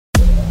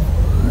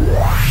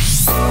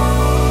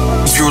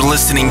You're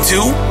listening to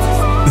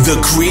the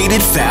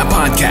Created Fab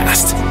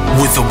Podcast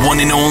with the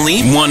one and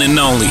only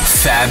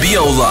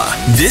Fabiola.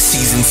 This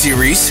season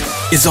series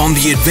is on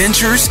the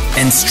adventures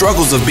and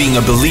struggles of being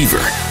a believer,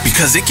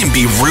 because it can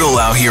be real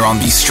out here on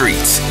these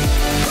streets.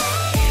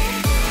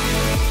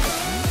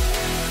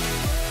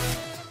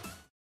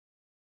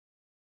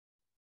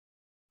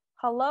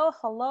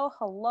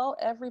 Hello,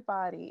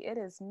 everybody. It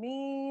is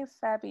me,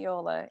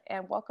 Fabiola,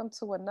 and welcome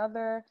to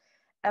another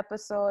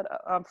episode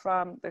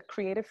from the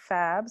Creative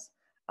Fabs.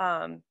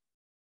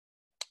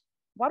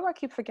 Why do I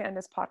keep forgetting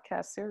this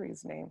podcast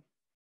series name?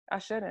 I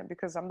shouldn't,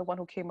 because I'm the one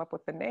who came up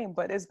with the name,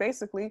 but it's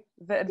basically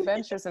the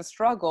adventures and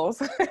struggles,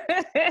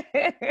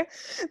 the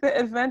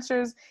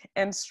adventures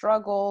and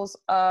struggles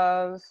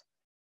of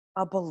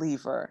a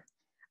believer.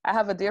 I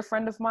have a dear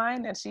friend of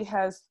mine, and she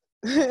has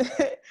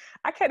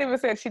I can't even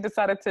say she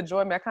decided to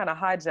join me. I kind of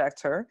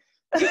hijacked her.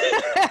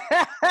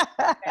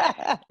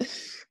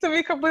 To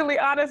be completely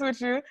honest with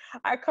you,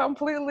 I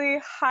completely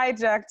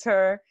hijacked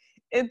her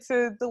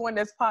into doing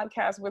this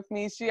podcast with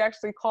me. She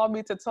actually called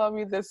me to tell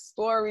me this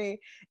story.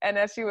 And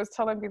as she was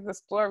telling me the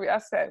story, I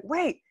said,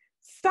 wait,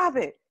 stop.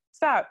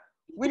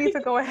 We need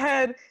to go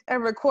ahead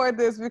and record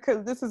this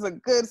because this is a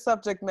good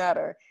subject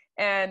matter.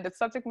 And the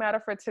subject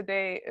matter for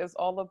today is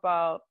all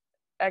about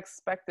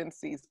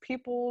expectancies.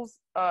 People's,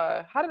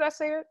 how did I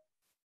say it,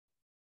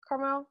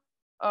 Carmel?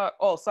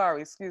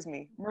 Excuse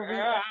me. Marie.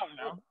 I don't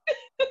know.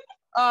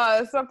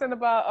 Something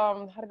about,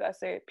 how did I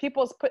say it?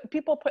 People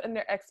putting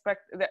their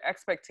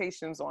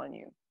expectations on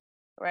you,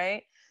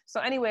 right? So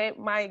anyway,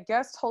 my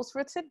guest host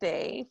for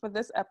today, for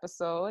this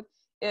episode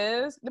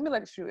is, let me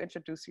let you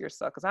introduce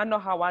yourself, because I know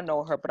how I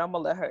know her, but I'm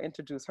gonna let her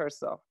introduce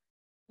herself.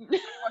 I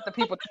want the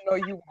people to know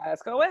you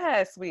guys. Go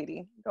ahead,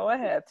 sweetie. Go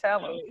ahead. Tell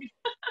them.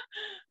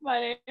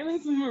 My name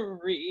is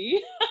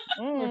Marie.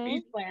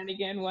 Marie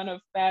Flanagan, one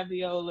of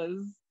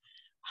Fabiola's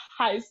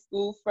high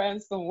school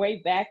friends from way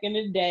back in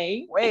the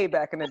day. Way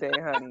back in the day,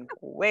 honey.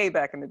 Way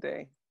back in the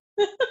day.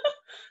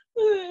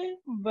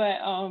 But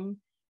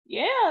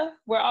yeah,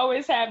 we're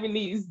always having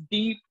these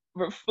deep,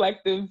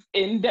 reflective,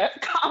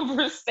 in-depth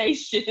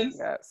conversations.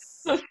 Yes.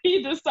 So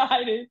she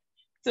decided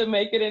to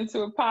make it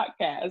into a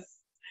podcast.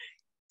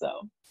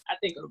 So I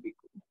think it'll be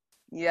cool.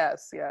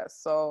 Yes.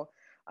 So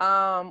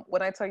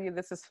when I tell you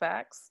this is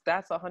facts,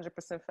 that's 100%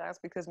 facts,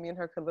 because me and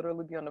her could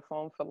literally be on the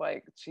phone for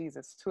 2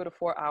 to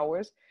 4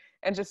 hours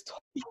and just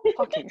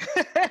talking,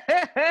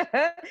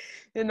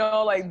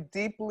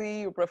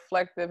 deeply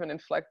reflective and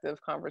inflective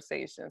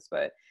conversations.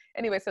 But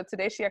anyway, so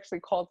today she actually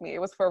called me. It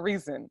was for a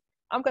reason.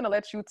 I'm going to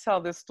let you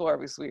tell this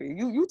story, sweetie.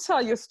 You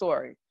tell your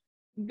story.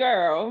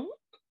 Girl.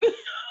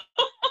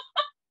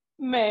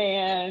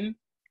 Man.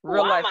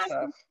 Real life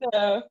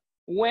stuff.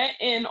 Went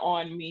in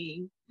on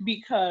me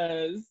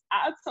because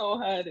I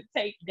told her to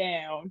take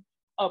down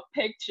a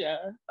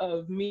picture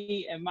of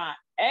me and my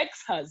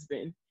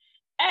ex-husband,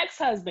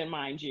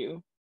 mind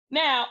you.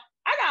 Now,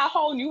 I got a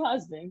whole new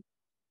husband,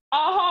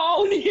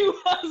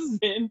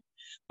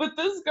 but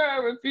this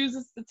girl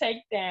refuses to take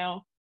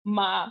down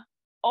my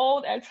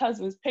old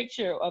ex-husband's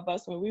picture of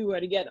us when we were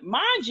together.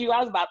 Mind you, I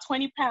was about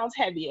 20 pounds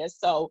heavier,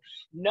 so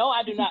no,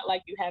 I do not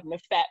like you having a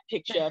fat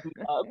picture of me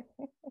up.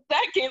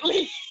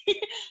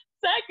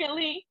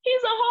 Secondly,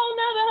 he's a whole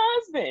nother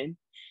husband.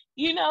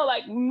 You know,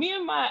 me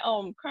and my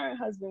current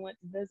husband went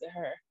to visit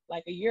her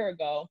a year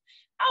ago.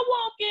 I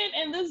walk in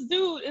and this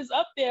dude is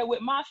up there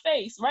with my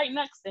face right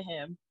next to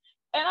him.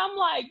 And I'm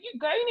like,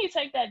 girl, you need to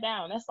take that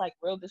down. That's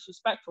real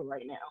disrespectful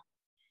right now.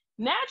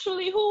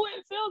 Naturally, who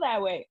wouldn't feel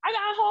that way? I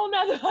got a whole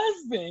nother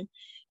husband.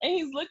 And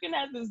he's looking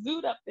at this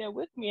dude up there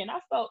with me. And I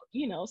felt,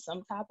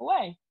 some type of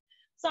way.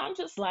 So I'm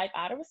just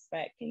out of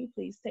respect, can you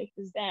please take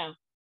this down?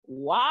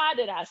 Why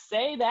did I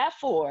say that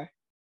for?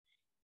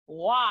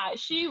 Why?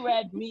 She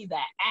read me the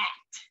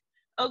act.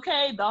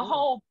 Okay? The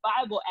whole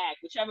Bible act,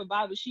 whichever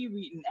Bible she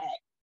reading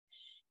act.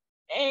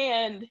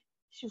 And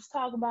she was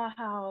talking about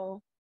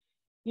how,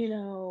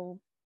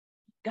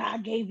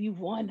 God gave you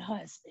one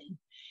husband.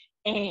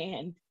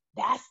 And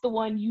that's the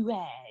one you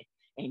had.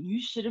 And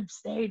you should have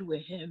stayed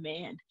with him.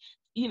 And,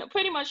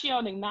 pretty much she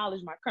don't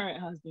acknowledge my current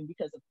husband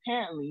because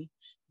apparently,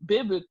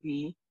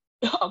 biblically,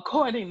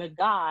 according to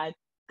God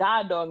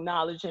don't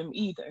acknowledge him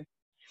either.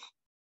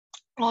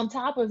 On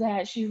top of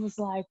that, she was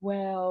like,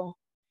 well,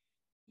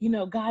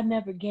 God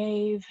never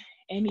gave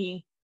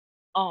any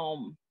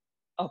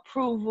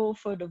approval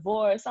for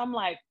divorce. I'm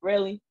like,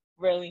 really?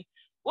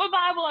 What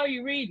Bible are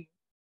you reading?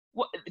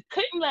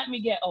 Couldn't let me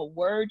get a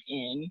word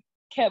in,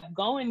 kept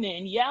going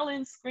in,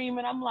 yelling,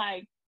 screaming. I'm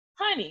like,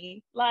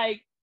 honey,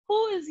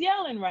 who is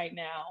yelling right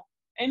now?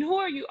 And who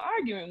are you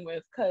arguing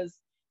with? Because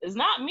it's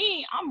not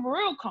me. I'm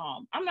real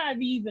calm. I'm not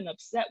even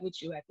upset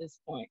with you at this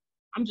point.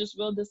 I'm just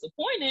real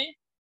disappointed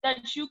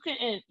that you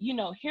couldn't,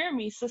 hear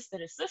me sister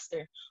to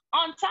sister.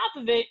 On top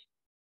of it,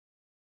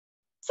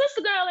 sister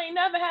girl ain't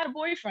never had a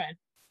boyfriend.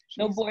 Jesus.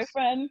 No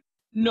boyfriend,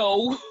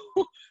 no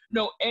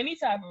any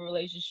type of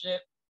relationship,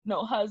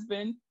 no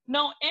husband,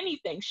 no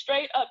anything.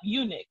 Straight up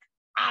eunuch.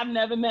 I've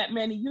never met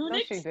many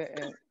eunuchs. No, she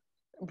didn't.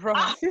 Bro,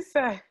 she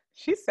said,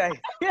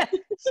 yeah,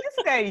 She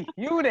said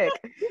eunuch.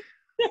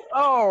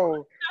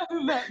 Oh. I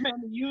haven't met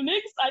many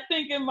eunuchs. I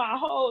think in my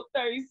whole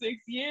 36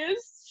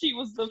 years, she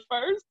was the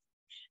first.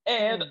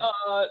 And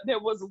there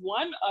was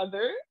one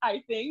other,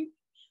 I think.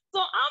 So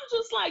I'm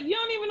just like, you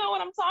don't even know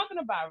what I'm talking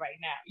about right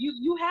now.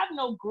 You have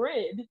no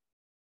grid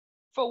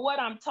for what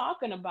I'm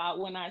talking about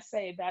when I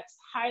say that's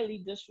highly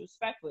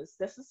disrespectful. It's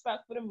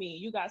disrespectful to me.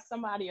 You got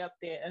somebody up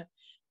there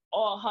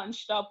all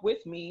hunched up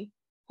with me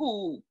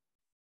who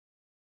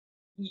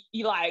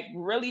you like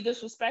really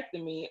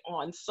disrespecting me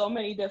on so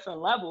many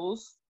different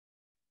levels.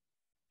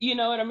 You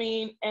know what I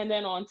mean? And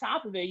then on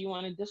top of it, you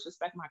want to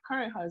disrespect my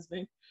current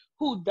husband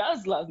who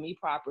does love me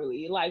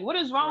properly. Like, what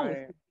is wrong with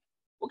you?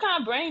 What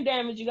kind of brain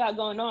damage you got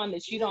going on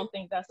that you don't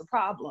think that's a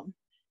problem?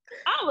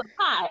 I was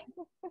hot,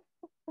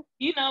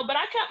 you know, but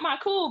I kept my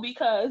cool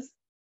because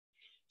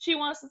she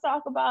wants to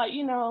talk about,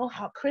 you know,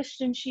 how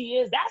Christian she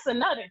is. That's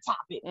another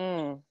topic.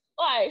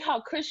 Like how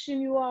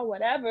Christian you are,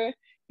 whatever.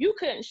 You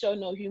couldn't show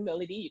no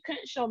humility. You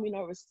couldn't show me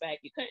no respect.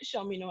 You couldn't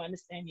show me no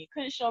understanding. You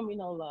couldn't show me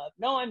no love,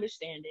 no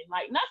understanding,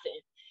 like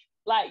nothing.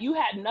 Like you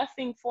had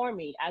nothing for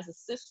me as a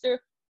sister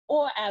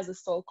or as a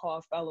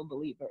so-called fellow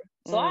believer.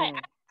 So I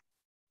asked,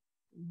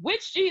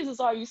 which Jesus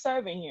are you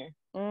serving here?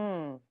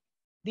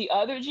 The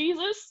other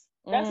Jesus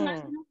that's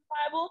mentioned in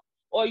the Bible?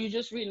 Or are you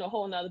just reading a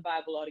whole nother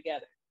Bible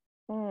altogether?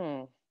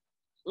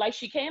 Like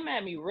she came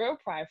at me real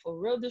prideful,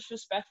 real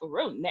disrespectful,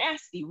 real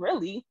nasty,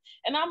 really.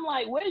 And I'm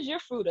like, where's your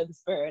fruit of the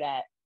spirit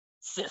at,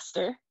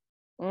 sister,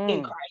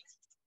 in Christ?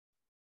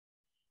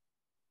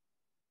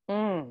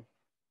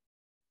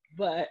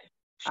 But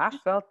I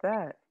felt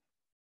that.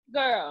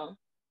 Girl.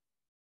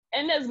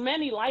 And there's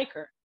many like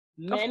her.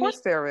 Of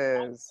course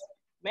there is.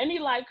 Many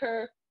like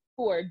her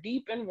who are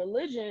deep in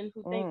religion,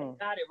 who think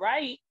they got it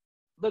right.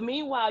 But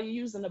meanwhile, you're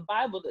using the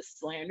Bible to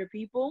slander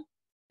people.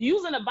 You're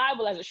using the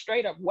Bible as a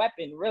straight up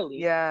weapon, really.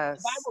 Yes.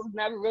 The Bible was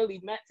never really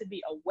meant to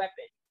be a weapon.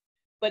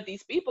 But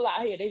these people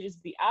out here, they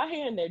just be out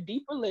here in their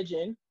deep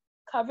religion,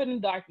 covered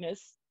in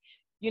darkness,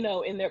 you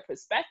know, in their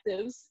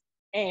perspectives.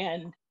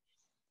 And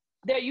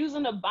they're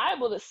using the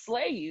Bible to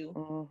slay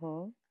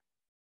you.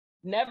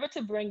 Never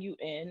to bring you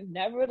in,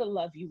 never to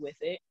love you with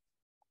it,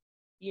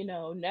 you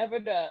know, never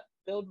to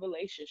build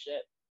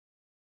relationship.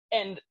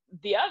 And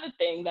the other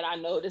thing that I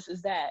noticed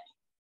is that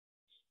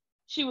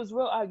she was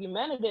real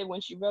argumentative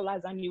when she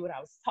realized I knew what I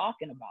was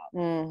talking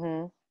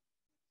about.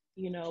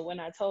 You know, when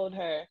I told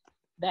her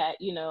that,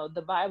 you know,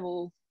 the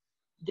Bible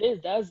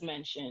does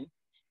mention,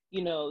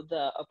 you know,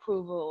 the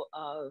approval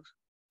of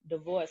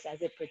divorce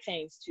as it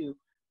pertains to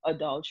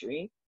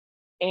adultery.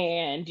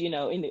 And, you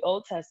know, in the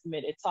Old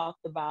Testament, it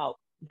talked about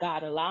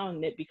God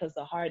allowing it because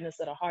the hardness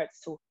of the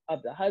hearts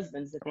of the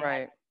husbands that they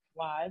have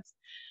wives,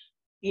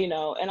 you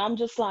know. And I'm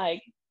just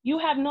like, you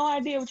have no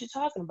idea what you're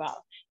talking about.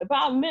 The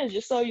problem is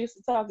you're so used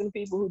to talking to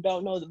people who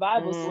don't know the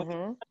Bible. So when you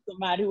talk to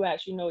somebody who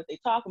actually know what they're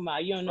talking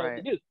about, you don't know what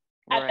to do.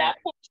 At that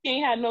point, she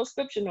ain't had no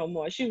scripture no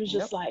more. She was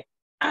just like,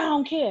 I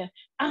don't care.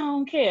 I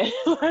don't care.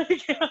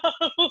 Like,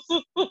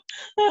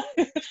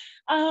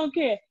 I don't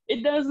care.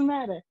 It doesn't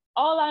matter.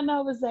 All I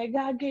know is that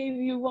God gave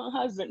you one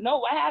husband. No,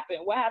 what happened?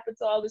 What happened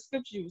to all the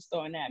scripture you was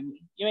throwing at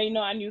me? You ain't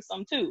know I knew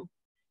some too.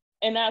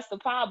 And that's the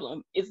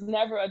problem. It's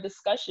never a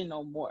discussion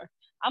no more.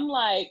 I'm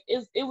like,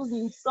 it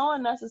was so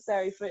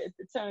unnecessary for it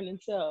to turn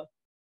into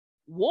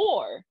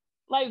war.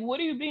 Like, what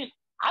are you being?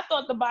 I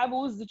thought the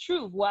Bible was the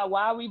truth. Why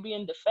are we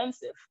being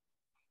defensive?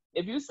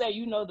 If you say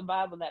you know the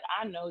Bible that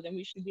I know, then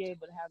we should be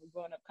able to have a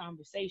grown-up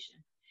conversation.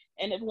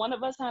 And if one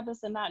of us happens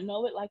to not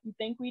know it like we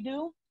think we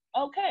do,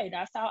 okay,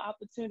 that's our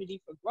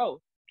opportunity for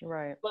growth.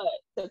 Right. But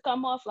to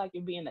come off like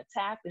you're being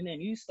attacked and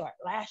then you start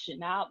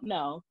lashing out,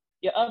 no,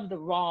 you're of the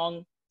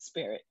wrong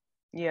spirit.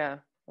 Yeah,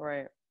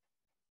 right.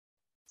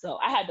 So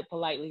I had to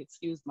politely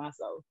excuse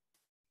myself.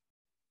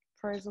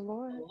 Praise the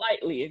Lord.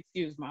 Politely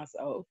excuse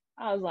myself.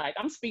 I was like,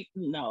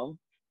 no.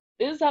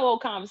 This whole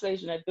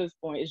conversation at this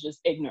point is just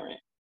ignorant.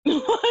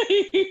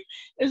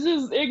 It's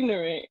just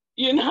ignorant.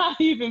 You're not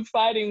even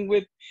fighting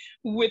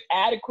with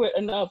adequate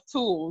enough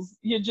tools.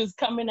 You're just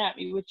coming at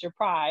me with your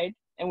pride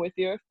and with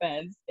your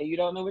offense, and you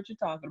don't know what you're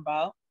talking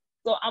about.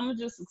 So I'm gonna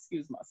just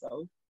excuse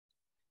myself.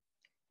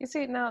 You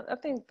see, now I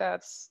think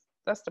that's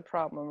the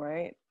problem,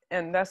 right?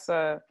 And that's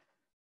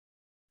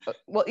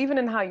well, even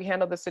in how you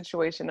handle the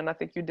situation, and I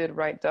think you did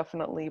right,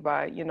 definitely,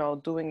 by, you know,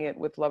 doing it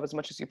with love as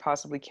much as you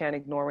possibly can,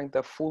 ignoring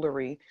the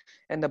foolery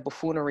and the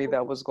buffoonery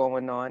that was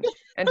going on,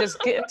 and just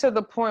getting to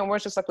the point where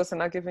it's just like,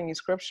 listen, I'm giving you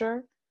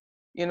scripture,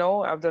 you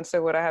know, I've done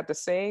said what I had to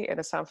say, and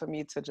it's time for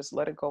me to just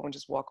let it go and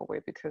just walk away.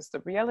 Because the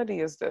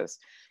reality is this: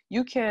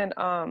 you can,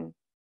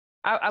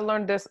 I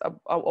learned this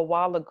a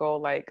while ago.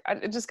 Like,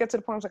 I just get to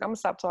the point, I was like, I'm gonna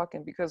stop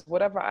talking, because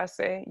whatever I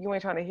say, you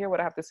ain't trying to hear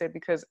what I have to say,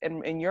 because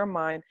in your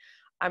mind,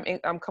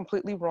 I'm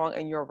completely wrong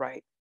and you're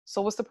right.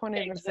 So what's the point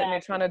of even sitting there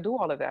trying to do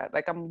all of that?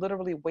 Like, I'm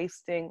literally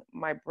wasting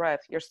my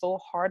breath. You're so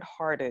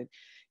hard-hearted.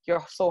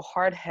 You're so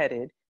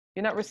hard-headed.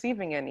 You're not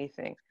receiving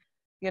anything,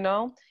 you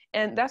know?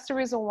 And that's the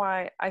reason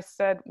why I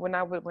said when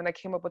I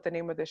came up with the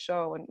name of the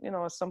show, and, you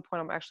know, at some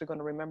point I'm actually going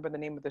to remember the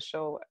name of the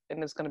show,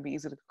 and it's going to be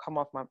easy to come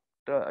off my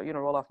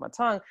roll off my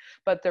tongue,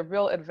 but the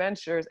real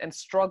adventures and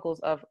struggles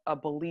of a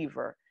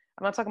believer.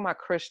 I'm not talking about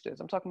Christians.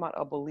 I'm talking about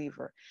a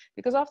believer.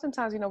 Because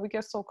oftentimes, we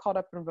get so caught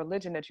up in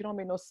religion that you don't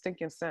make no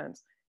stinking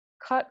sense.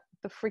 Cut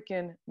the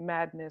freaking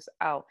madness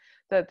out.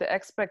 The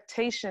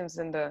expectations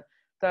and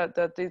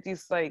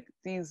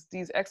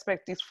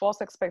these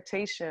false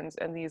expectations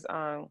and these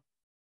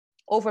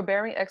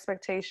overbearing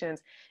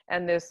expectations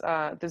and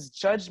this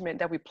judgment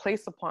that we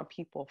place upon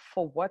people.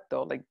 For what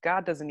though? Like,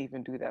 God doesn't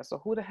even do that.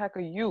 So who the heck are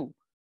you?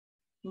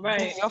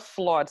 Right. Your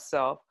flawed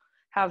self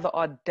have the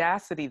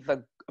audacity,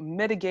 the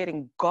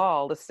mitigating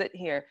gall to sit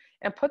here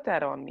and put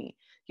that on me.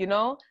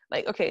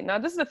 Like, okay, now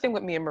this is the thing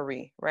with me and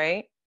Marie,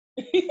 right?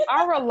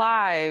 Our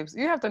lives,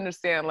 you have to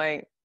understand,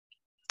 like,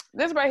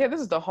 this right here,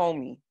 this is the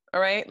homie,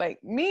 all right?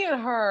 Like, me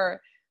and her,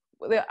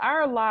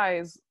 our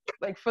lives,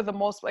 like, for the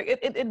most, like,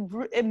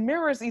 it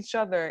mirrors each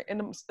other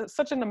in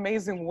such an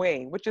amazing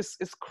way, which is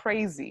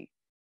crazy.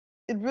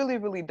 It really,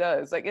 really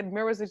does. Like, it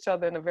mirrors each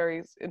other in a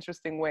very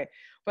interesting way.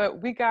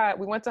 But we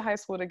went to high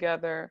school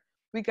together.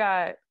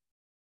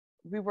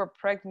 We were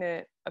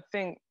pregnant, I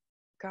think,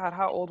 God,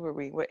 how old were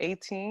we? We're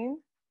 18?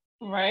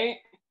 Right.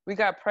 We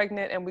got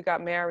pregnant and we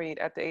got married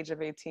at the age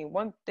of 18.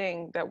 One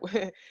thing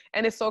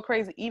and it's so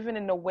crazy, even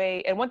in the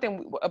way, and one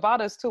thing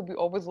about us too, we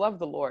always loved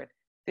the Lord.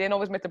 They didn't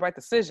always make the right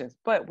decisions,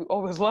 but we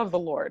always loved the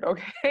Lord,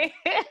 okay?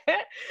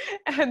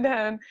 And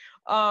then,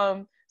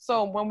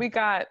 so when we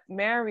got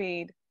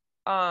married,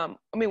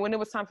 when it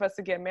was time for us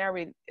to get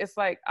married, it's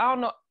like, I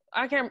don't know,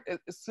 I can't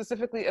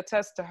specifically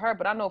attest to her,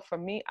 but I know for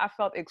me, I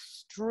felt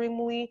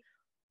extremely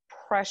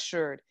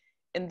pressured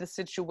in the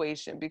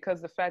situation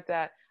because the fact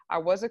that I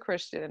was a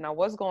Christian and I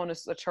was going to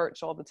a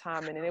church all the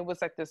time. And it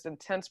was like this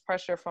intense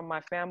pressure from my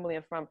family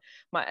and from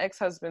my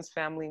ex-husband's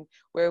family,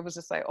 where it was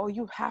just like, oh,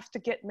 you have to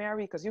get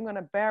married because you're going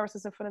to embarrass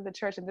us in front of the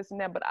church and this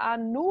and that. But I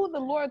knew the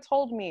Lord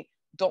told me,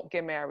 don't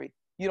get married.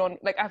 You don't,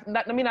 like,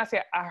 let me not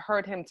say I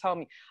heard him tell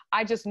me.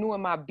 I just knew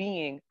in my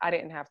being, I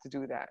didn't have to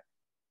do that.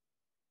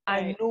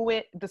 Right. I knew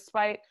it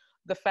despite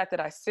the fact that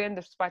I sinned,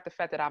 despite the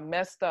fact that I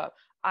messed up.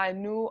 I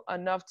knew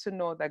enough to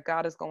know that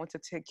God is going to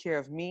take care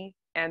of me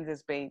and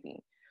this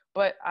baby.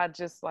 But I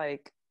just,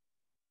 like,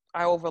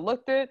 I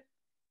overlooked it,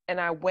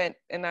 and I went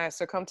and I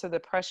succumbed to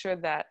the pressure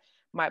that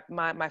my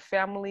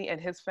family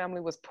and his family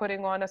was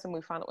putting on us, and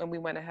we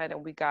went ahead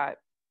and we got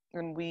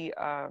married,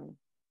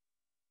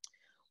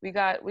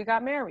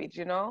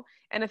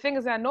 And the thing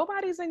is that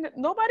nobody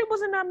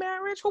was in that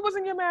marriage. Who was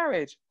in your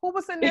marriage? Who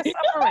was in there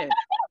suffering?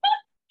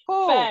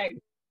 Who? Fact.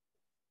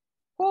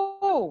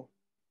 Who?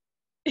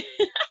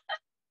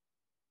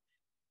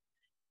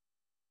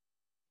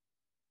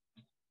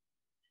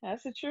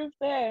 That's the truth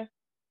there.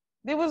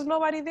 There was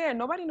nobody there.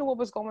 Nobody knew what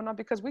was going on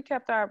because we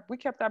kept our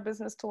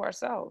business to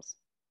ourselves.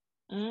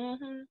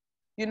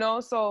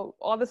 Mm-hmm. So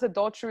all this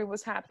adultery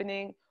was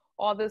happening,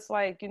 all this,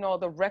 like,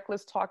 the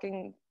reckless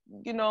talking,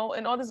 and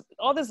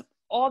all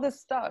this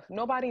stuff.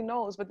 Nobody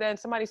knows, but then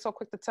somebody's so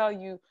quick to tell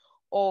you,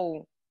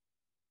 oh,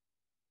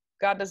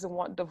 God doesn't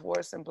want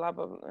divorce and blah,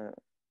 blah, blah.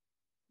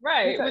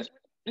 Right, which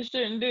it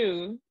shouldn't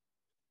do.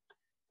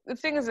 The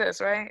thing is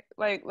this, right?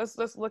 Like, let's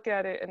look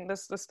at it and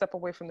let's step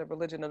away from the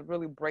religion and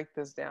really break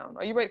this down.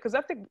 Are you ready? Because I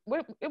think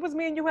it was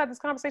me and you had this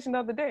conversation the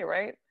other day,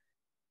 right?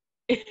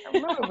 I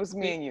remember it was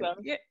me and you,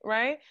 yeah,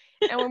 right?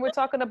 And when we're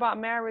talking about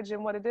marriage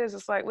and what it is,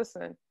 it's like,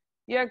 listen,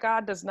 yeah,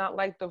 God does not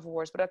like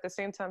divorce, but at the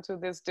same time too,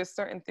 there's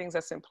certain things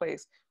that's in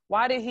place.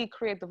 Why did he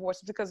create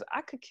divorce? Because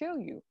I could kill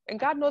you, and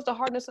God knows the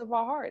hardness of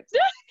our hearts.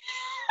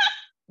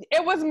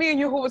 It was me and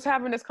you who was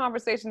having this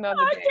conversation the other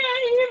day. I can't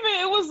even.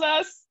 It was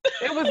us.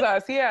 It was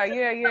us. Yeah.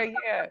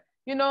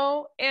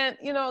 And,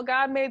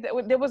 God made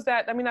that. There was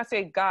that. I mean, I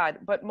say God,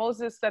 but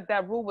Moses said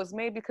that rule was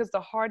made because the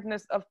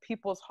hardness of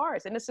people's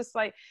hearts. And it's just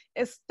like,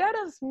 instead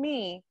of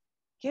me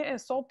getting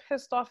so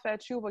pissed off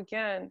at you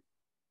again,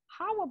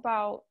 how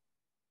about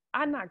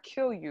I not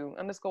kill you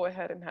and let's go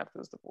ahead and have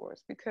this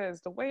divorce?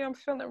 Because the way I'm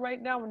feeling right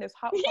now in this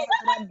hot water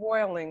that I'm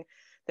boiling,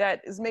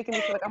 that is making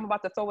me feel like I'm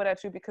about to throw it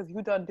at you because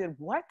you done did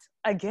what?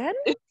 Again?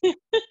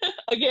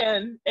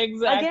 Again,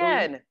 exactly.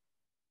 Again.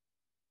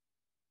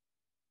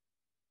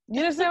 You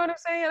understand what I'm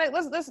saying? Like,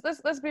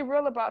 let's be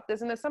real about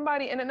this. And then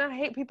and I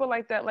hate people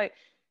like that. Like,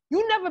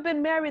 you never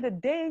been married a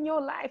day in your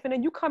life, and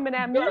then you coming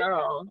at me.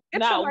 Girl,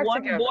 not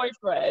one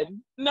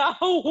boyfriend. Not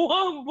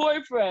one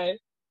boyfriend.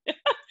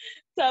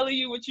 Telling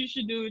you what you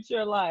should do with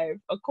your life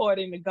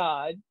according to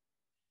God.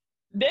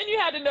 Then you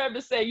had the nerve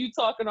to say you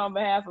talking on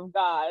behalf of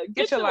God.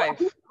 Get your life.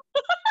 Get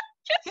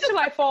your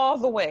life all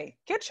the way.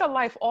 Get your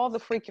life all the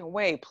freaking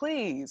way,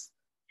 please.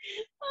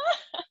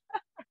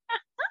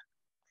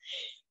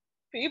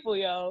 People,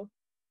 yo.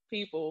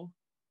 People.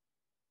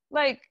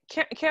 Like,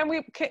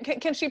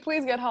 can she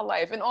please get her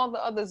life and all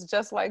the others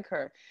just like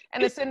her?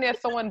 And it's in there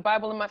throwing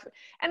Bible in my face.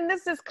 And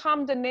this is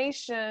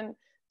condemnation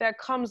that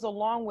comes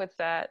along with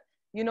that.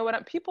 You know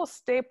what? People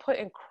stay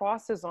putting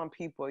crosses on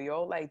people,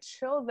 yo. Like,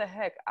 chill the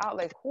heck out.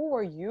 Like, who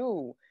are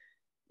you?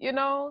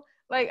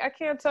 Like, I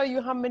can't tell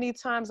you how many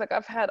times, like,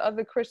 I've had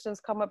other Christians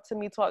come up to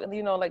me talking,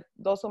 you know, like,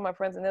 those were my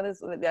friends, and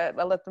others,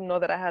 I let them know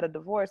that I had a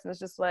divorce, and it's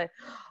just like,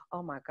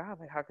 oh my God,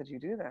 like, how could you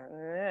do that?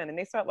 And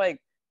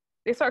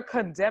they start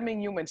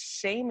condemning you and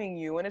shaming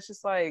you, and it's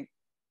just like,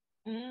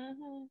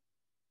 Mm-hmm.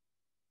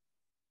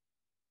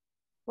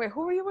 wait,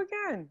 who are you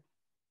again?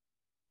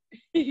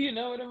 You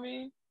know what I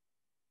mean?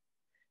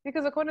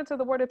 Because according to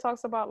the word, it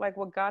talks about, like,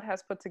 what God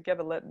has put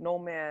together, let no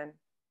man,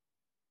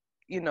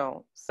 you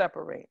know,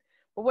 separate.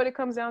 But what it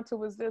comes down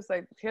to is this,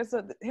 like, here's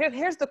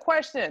the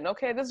question,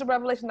 okay? This is a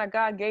revelation that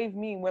God gave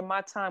me when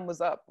my time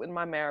was up in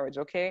my marriage,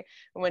 okay?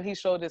 And when he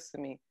showed this to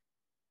me.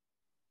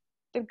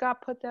 Did God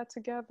put that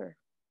together?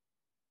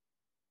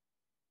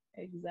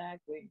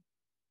 Exactly.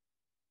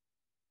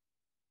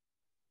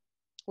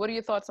 What are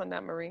your thoughts on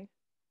that, Marie?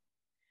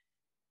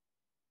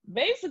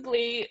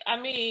 Basically, I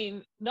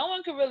mean, no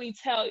one can really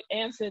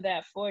answer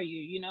that for you.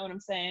 You know what I'm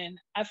saying?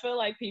 I feel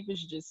like people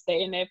should just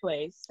stay in their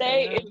place.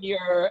 Stay Amen. in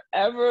your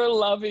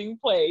ever-loving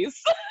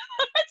place.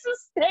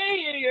 Just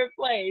stay in your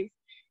place.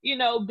 You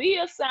know, be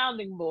a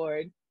sounding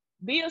board,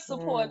 be a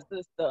support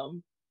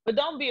system, but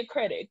don't be a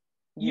critic.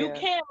 You Yeah.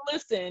 can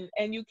listen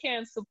and you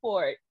can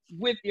support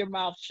with your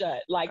mouth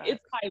shut. Like,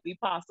 it's highly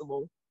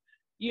possible.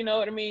 You know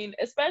what I mean?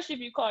 Especially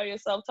if you call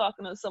yourself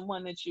talking to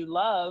someone that you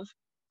love.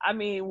 I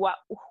mean,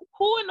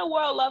 who in the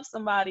world loves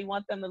somebody,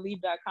 want them to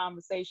leave that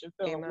conversation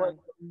feeling worse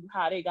than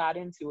how they got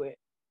into it?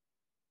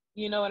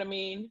 You know what I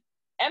mean?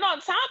 And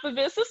on top of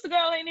it, sister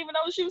girl ain't even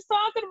know what she was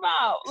talking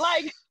about.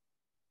 Like,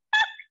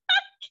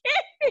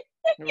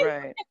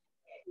 right.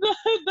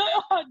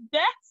 the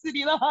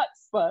audacity, the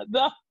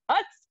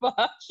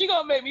chutzpah. She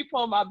gonna make me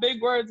pull my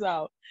big words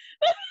out.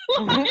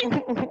 Like,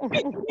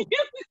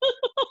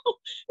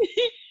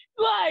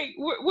 like,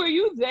 were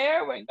you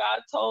there when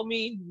God told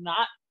me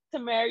not to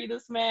marry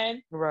this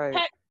man? Right.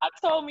 Heck, God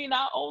told me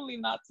not only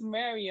not to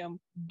marry him,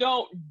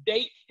 don't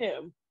date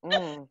him.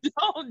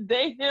 Don't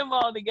date him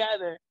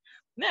altogether.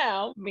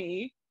 Now,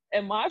 me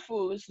and my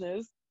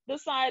foolishness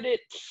decided,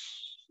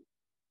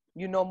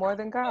 you know more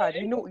than God.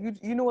 You knew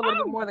a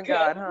little bit more than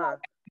God, huh?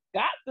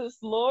 Got this,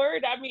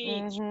 Lord. I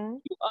mean,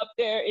 you up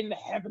there in the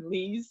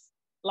heavenlies.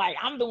 Like,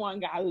 I'm the one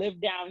gotta live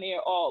down there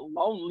all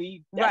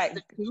lonely. Right.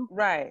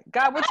 Right.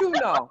 God, what you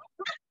know?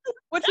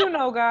 What you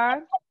know, God?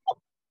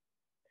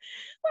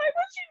 Like,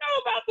 what you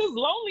know about this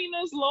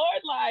loneliness,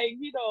 Lord? Like,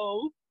 you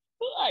know,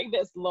 like,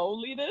 there's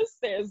loneliness.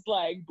 There's,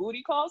 like,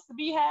 booty calls to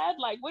be had.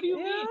 Like, what do you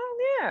mean?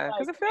 Yeah,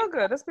 because like, it feels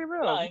good. Let's be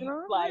real. Like, you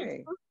know? like,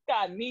 Hey.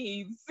 got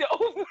needs. So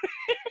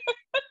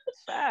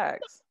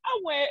facts. I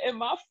went in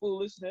my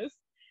foolishness,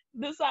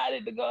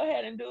 decided to go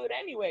ahead and do it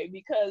anyway,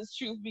 because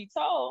truth be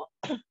told,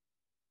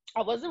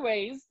 I wasn't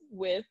raised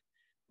with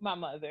my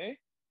mother.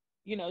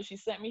 You know, she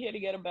sent me here to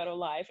get a better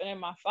life. And then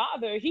my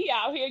father, he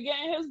out here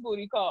getting his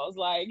booty calls.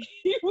 Like,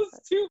 he was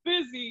too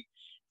busy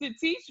to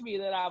teach me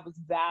that I was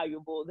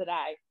valuable, that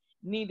I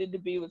needed to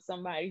be with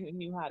somebody who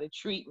knew how to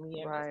treat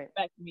me and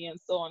respect me and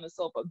so on and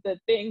so forth. The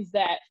things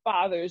that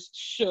fathers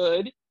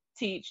should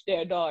teach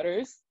their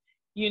daughters,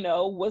 you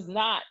know, was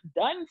not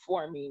done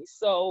for me.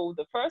 So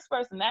the first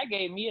person that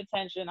gave me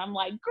attention, I'm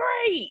like,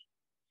 great,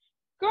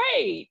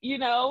 you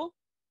know.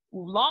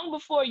 Long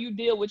before you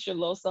deal with your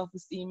low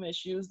self-esteem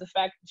issues, the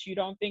fact that you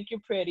don't think you're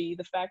pretty,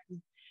 the fact that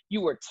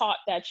you were taught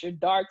that your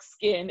dark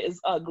skin is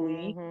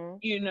ugly,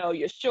 you know,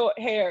 your short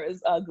hair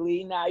is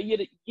ugly. Now you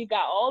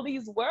got all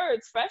these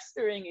words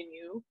festering in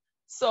you.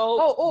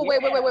 So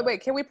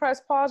wait. Can we press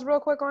pause real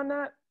quick on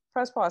that?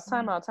 Press pause.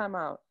 Time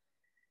out.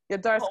 Your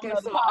dark skin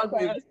is so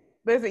ugly.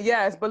 Listen,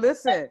 yes, but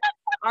listen,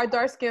 our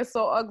dark skin is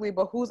so ugly,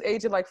 but who's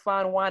aging like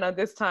fine wine at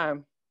this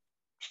time?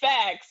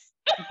 Facts.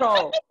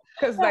 Bro.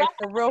 Because, like,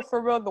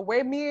 for real, the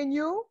way me and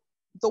you,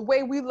 the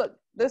way we look,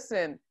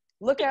 listen,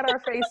 look at our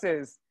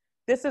faces.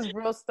 This is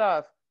real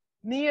stuff.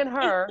 Me and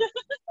her,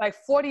 like,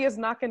 40 is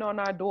knocking on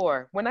our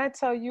door. When I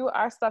tell you,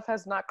 our stuff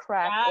has not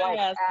cracked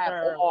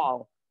at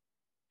all.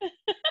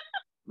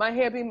 My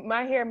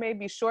hair may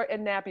be short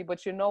and nappy,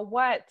 but you know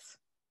what?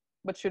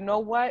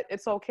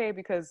 It's okay,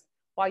 because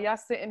while y'all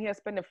sitting here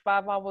spending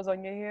 5 hours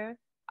on your hair,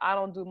 I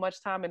don't do much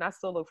time and I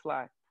still look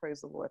fly.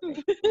 Praise the Lord.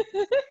 Thank you.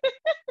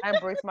 I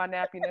embrace my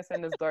nappiness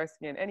and this dark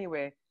skin.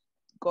 Anyway,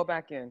 go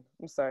back in.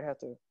 I'm sorry, I had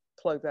to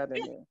plug that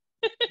in there.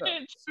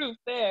 Truth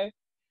there.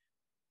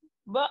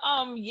 But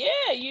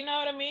yeah, you know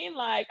what I mean?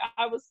 Like,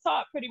 I was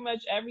taught pretty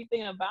much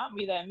everything about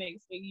me that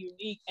makes me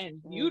unique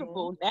and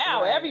beautiful.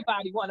 Now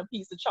everybody want a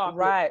piece of chocolate.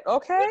 Right.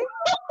 Okay.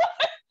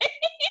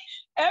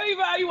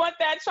 Everybody want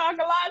that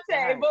chocolate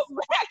latte. But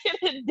back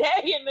in the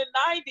day, in the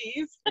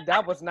 90s,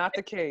 that was not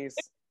the case.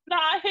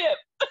 Not hip.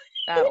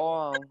 At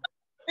all.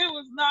 It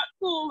was not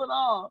cool at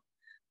all.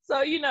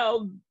 So, you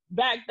know,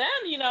 back then,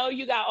 you know,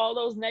 you got all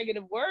those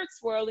negative words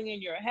swirling in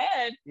your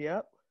head,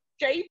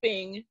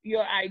 shaping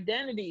your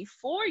identity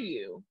for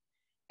you.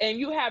 And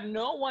you have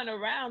no one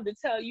around to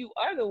tell you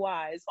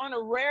otherwise. On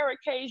a rare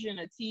occasion,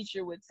 a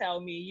teacher would tell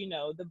me, you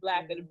know, the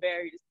blacker the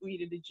berry, the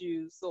sweeter the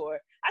juice. Or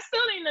I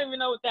still didn't even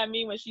know what that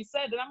mean when she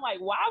said it. I'm like,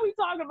 why are we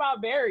talking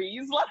about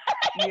berries?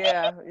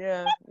 Yeah.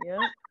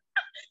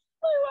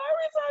 Like, why are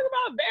we talking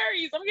about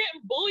berries? I'm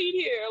getting bullied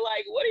here.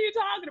 Like, what are you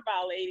talking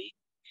about, lady?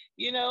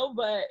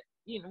 But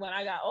when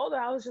I got older,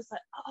 I was just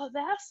like, oh,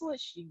 that's what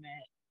she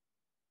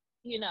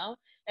meant.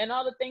 And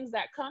all the things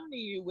that come to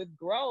you with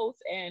growth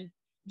and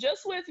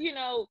just with,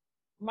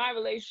 my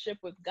relationship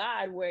with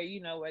God, where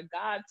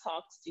God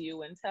talks to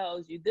you and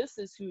tells you this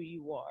is who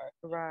you are.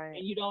 Right.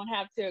 And you don't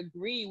have to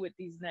agree with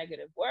these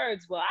negative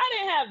words. Well, I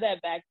didn't have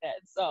that back then.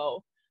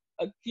 So,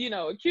 a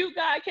cute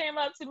guy came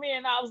up to me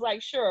and I was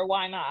like, sure,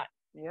 why not?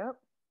 Yep.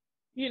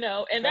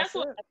 And that's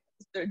what my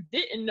sister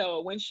didn't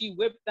know when she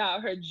whipped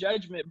out her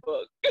judgment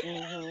book.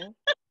 Mm-hmm.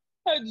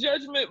 Her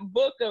judgment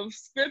book of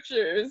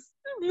scriptures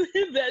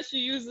that she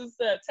uses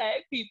to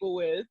attack people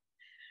with.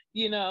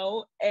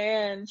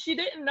 And she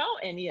didn't know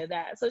any of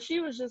that. So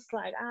she was just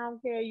like, I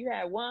don't care. You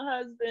had one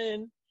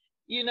husband,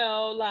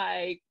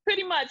 like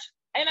pretty much.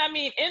 And I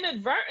mean,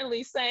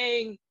 inadvertently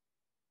saying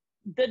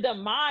the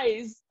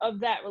demise of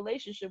that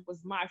relationship was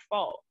my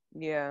fault.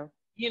 Yeah.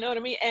 You know what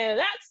I mean? And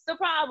that's the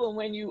problem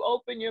when you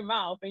open your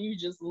mouth and you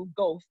just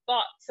go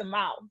thought to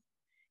mouth.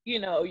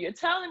 You're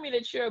telling me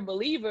that you're a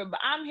believer, but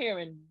I'm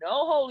hearing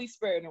no Holy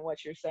Spirit in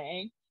what you're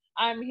saying.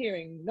 I'm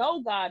hearing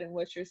no God in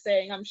what you're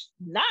saying. I'm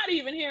not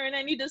even hearing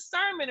any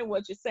discernment in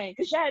what you're saying.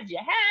 Because had you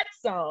had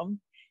some,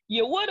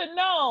 you would have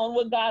known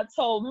what God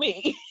told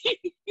me.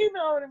 You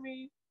know what I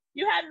mean?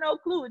 You had no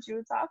clue what you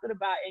were talking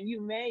about. And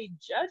you made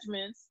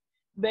judgments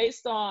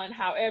based on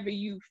however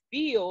you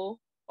feel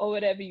or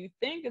whatever you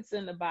think it's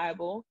in the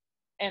Bible.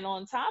 And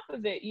on top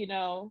of it,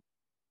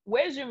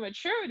 where's your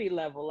maturity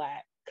level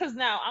at? Because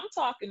now I'm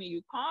talking to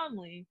you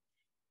calmly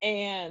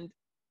and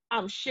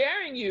I'm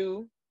sharing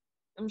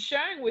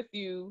with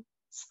you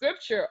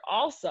scripture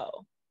also.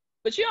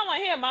 But you don't want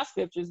to hear my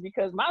scriptures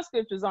because my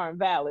scriptures aren't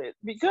valid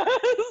because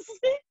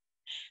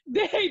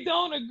they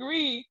don't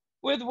agree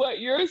with what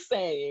you're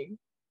saying.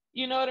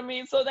 You know what I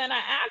mean? So then I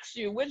ask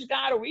you, which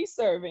God are we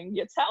serving?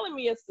 You're telling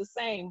me it's the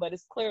same, but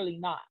it's clearly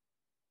not.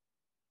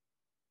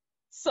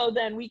 So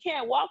then we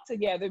can't walk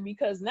together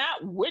because now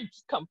we're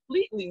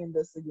completely in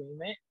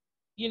disagreement.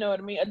 You know what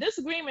I mean? A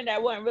disagreement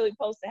that wasn't really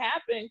supposed to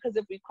happen, because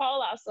if we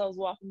call ourselves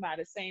walking by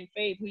the same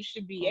faith, we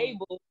should be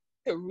able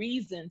to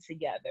reason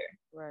together.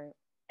 Right.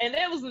 And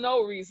there was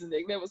no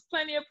reasoning. There was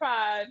plenty of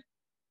pride,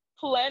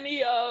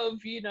 plenty of,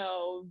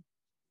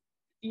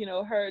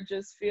 her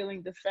just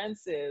feeling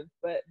defensive,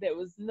 but there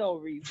was no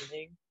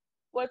reasoning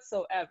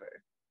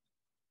whatsoever.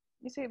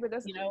 You see, but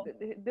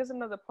there's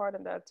another part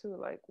in that too.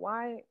 Like,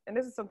 why? And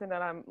this is something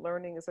that I'm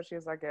learning, especially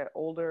as I get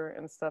older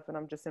and stuff, and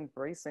I'm just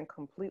embracing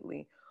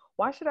completely.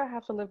 Why should I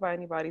have to live by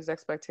anybody's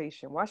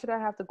expectation? Why should I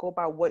have to go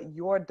by what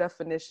your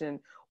definition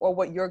or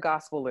what your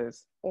gospel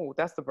is? Oh,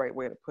 that's the right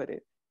way to put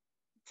it.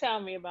 Tell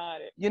me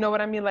about it. You know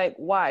what I mean? Like,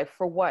 why?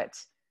 For what?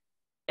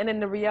 And then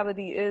the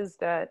reality is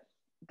that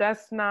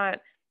that's not,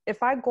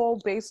 if I go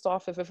based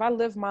off of, if I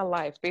live my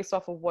life based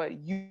off of what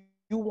you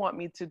want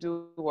me to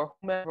do or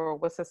whomever, or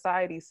what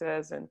society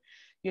says, and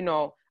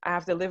I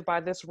have to live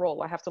by this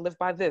role, I have to live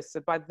by this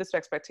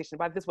expectation,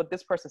 by this, what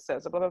this person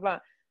says, blah blah blah,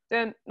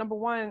 then number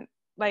one,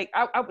 like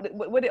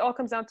what it all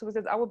comes down to is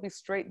I would be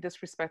straight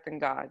disrespecting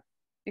God,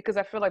 because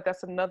I feel like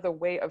that's another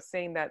way of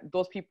saying that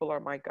those people are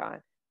my God.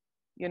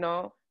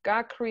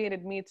 God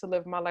created me to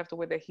live my life the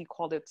way that he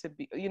called it to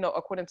be,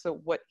 according to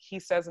what he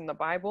says in the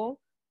Bible,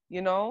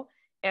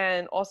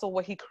 and also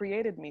what he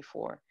created me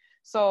for.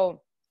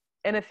 So,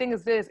 and the thing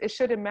is this, it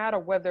shouldn't matter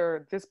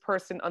whether this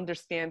person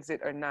understands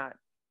it or not,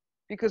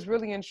 because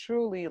really and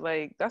truly,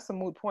 like, that's a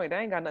moot point.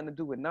 That ain't got nothing to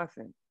do with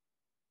nothing,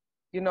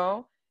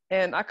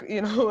 And how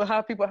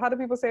do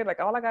people say, like,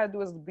 all I gotta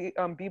do is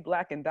be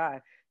black and die,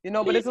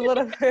 but it's a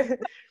little bit,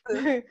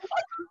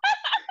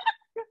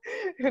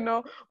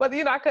 but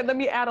let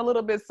me add a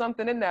little bit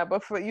something in that.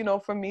 But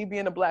for me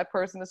being a black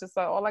person, it's just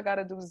like, all I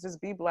gotta do is just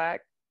be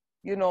black,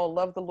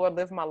 love the Lord,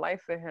 live my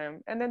life for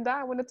him, and then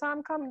die when the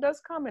time does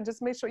come, and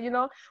just make sure,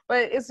 but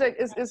it's like,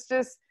 it's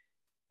just,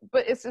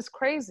 but it's just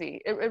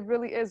crazy. It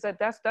really is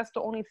that's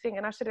the only thing.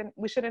 And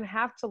we shouldn't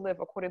have to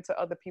live according to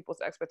other people's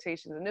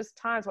expectations. And there's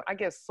times when I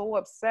get so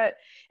upset,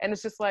 and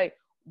it's just like,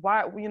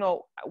 why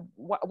do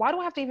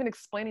I have to even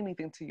explain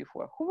anything to you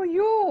for? Who are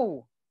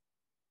you?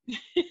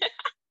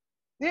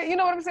 You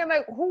know what I'm saying?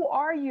 Like, who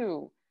are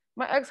you?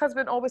 My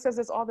ex-husband always says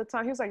this all the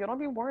time. He was like, you don't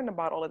be worrying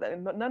about all of that.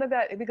 And none of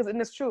that, and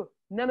it's true,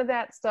 none of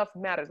that stuff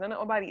matters.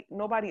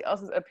 Nobody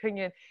else's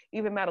opinion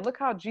even matter. Look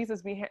how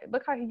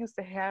look how he used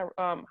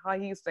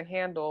to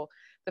handle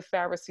the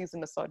Pharisees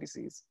and the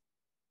Sadducees.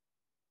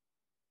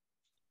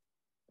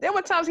 There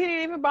were times he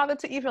didn't even bother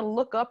to even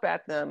look up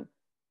at them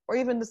or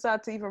even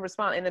decide to even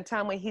respond. And the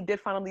time when he did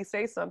finally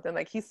say something,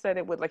 like, he said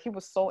it with, like, he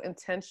was so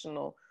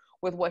intentional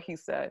with what he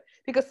said.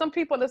 Because some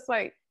people, it's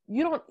like,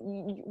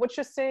 what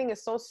you're saying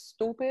is so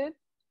stupid.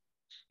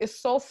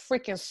 It's so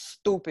freaking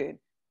stupid.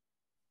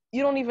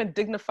 You don't even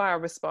dignify a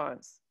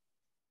response.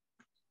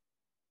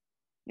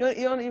 You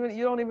don't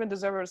even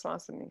deserve a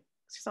response to me.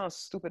 She sounds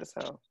stupid as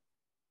hell.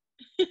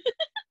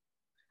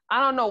 I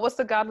don't know. What's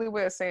the godly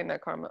way of saying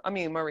that,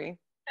 Marie?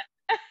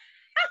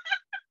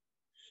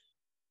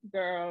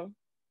 Girl,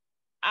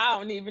 I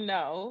don't even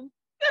know.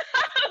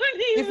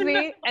 You even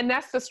know. see? And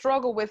that's the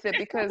struggle with it,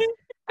 because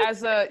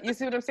you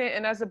see what I'm saying?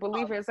 And as a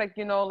believer, it's like,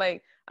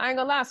 like, I ain't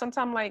gonna lie,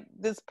 sometimes like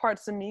there's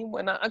parts of me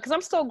because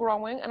I'm still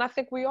growing, and I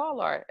think we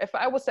all are. If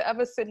I was to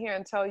ever sit here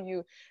and tell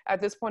you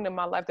at this point in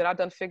my life that I've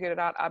done figured it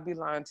out, I'd be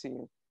lying to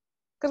you.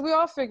 Because we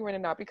all figuring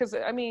it out. Because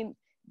I mean,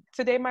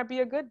 today might be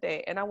a good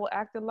day, and I will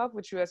act in love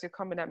with you as you're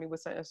coming at me with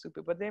something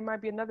stupid. But there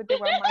might be another day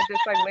where I might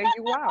just like lay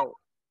you out.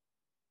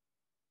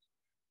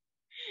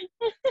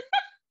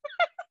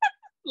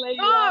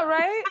 All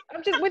right.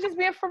 We're just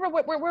being for real.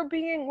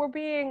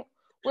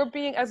 We're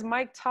being, as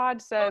Mike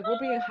Todd says, we're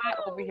being hot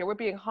over here. We're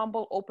being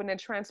humble, open, and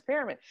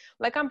transparent.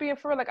 Like, I'm being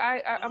for real. Like,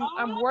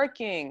 I'm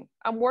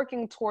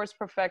working towards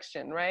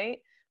perfection, right?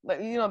 Like,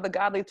 the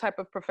godly type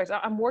of perfection.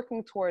 I'm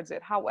working towards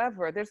it.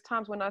 However, there's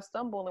times when I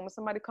stumble, and when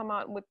somebody come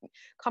out and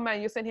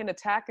you're sitting here and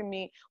attacking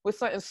me with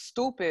something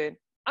stupid,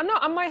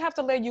 I might have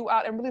to lay you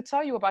out and really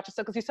tell you about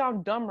yourself, because you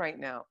sound dumb right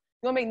now.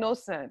 You don't make no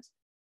sense.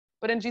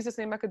 But in Jesus'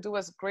 name, I could do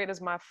as great as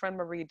my friend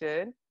Marie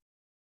did.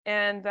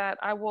 And that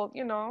I will,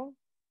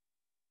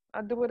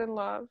 I do it in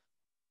love.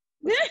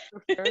 The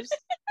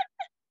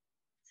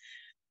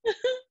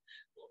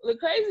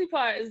crazy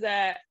part is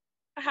that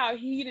how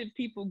heated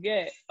people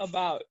get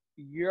about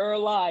your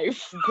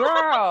life.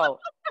 Girl.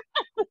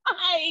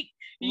 Like,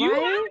 you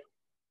right?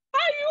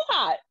 How you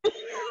hot?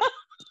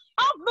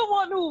 I'm the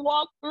one who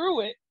walked through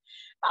it.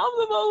 I'm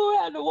the one who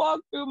had to walk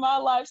through my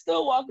life,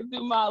 still walking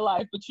through my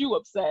life, but you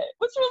upset.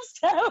 What you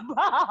upset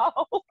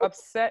about?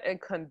 Upset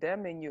and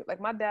condemning you. Like,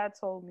 my dad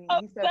told me,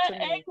 he said to me,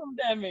 and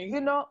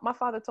condemning. My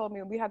father told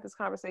me, we had this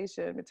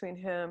conversation between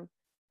him.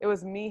 It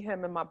was me,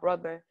 him, and my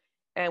brother.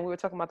 And we were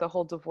talking about the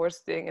whole divorce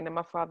thing. And then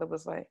my father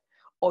was like,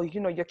 oh,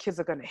 your kids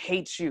are going to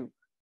hate you.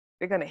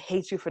 They're going to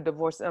hate you for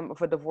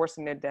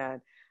divorcing their dad.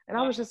 And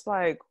I was just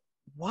like,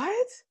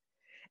 what?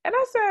 And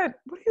I said,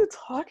 what are you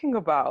talking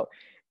about?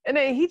 And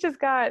then he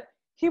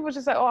was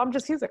just like,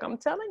 he's like, I'm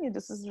telling you,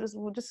 this is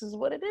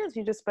what it is.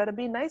 You just better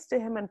be nice to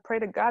him and pray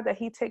to God that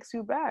he takes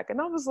you back.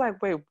 And I was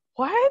like, wait,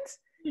 what?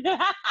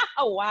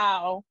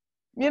 Wow.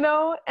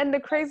 And the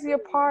crazier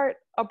part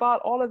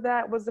about all of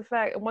that was the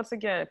fact, and once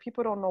again,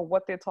 people don't know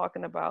what they're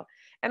talking about.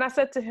 And I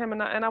said to him,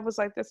 and I was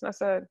like this, and I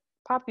said,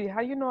 Papi,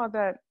 how you know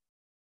that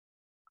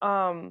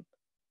I'm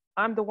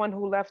the one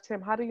who left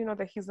him? How do you know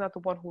that he's not the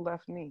one who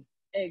left me?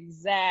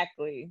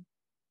 Exactly.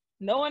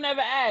 No one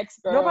ever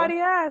asked, girl. Nobody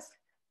asked.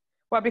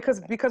 Why?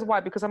 Because why?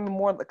 Because I'm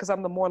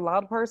the more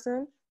loud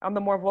person. I'm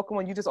the more vocal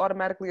one. You just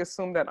automatically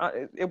assume that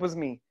it was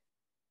me.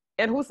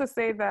 And who's to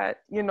say that?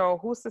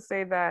 Who's to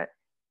say that?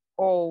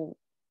 Oh,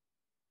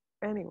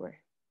 anyway.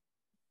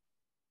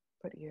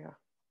 But yeah,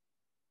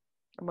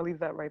 I'm gonna leave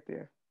that right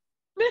there,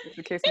 just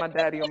in case my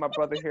daddy or my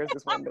brother hears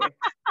this one day.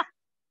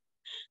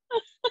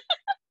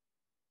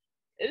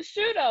 It's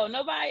true though.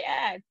 Nobody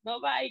asked.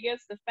 Nobody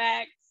gets the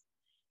facts.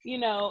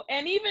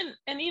 And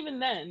even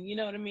then, you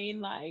know what I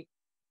mean?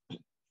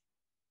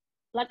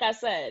 Like I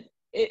said,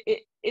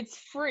 it's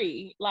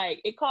free. Like,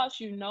 it costs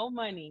you no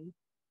money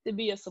to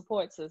be a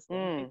support system.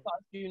 It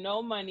costs you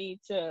no money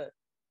to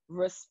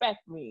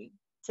respect me,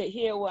 to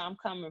hear where I'm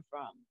coming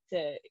from,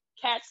 to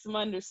catch some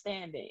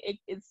understanding.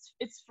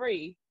 It's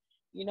free.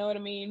 You know what I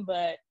mean?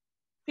 But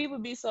people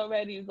be so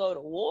ready to go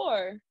to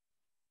war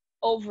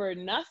over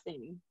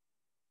nothing.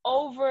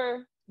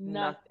 Over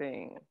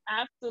nothing.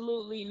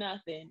 Absolutely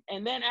nothing.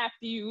 And then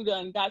after you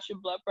done got your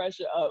blood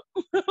pressure up,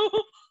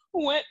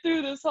 went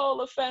through this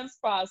whole offense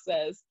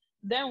process,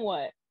 then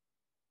what?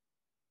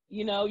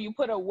 You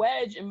put a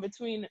wedge in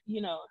between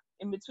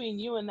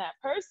you and that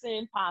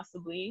person,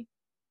 possibly,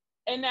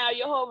 and now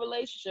your whole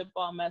relationship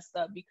all messed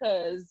up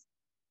because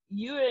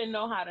you didn't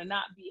know how to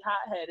not be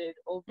hot-headed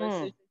over a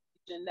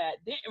situation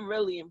that didn't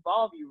really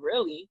involve you,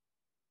 really.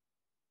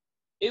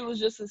 It was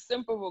just a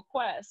simple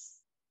request.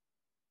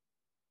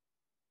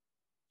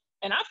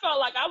 And I felt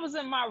like I was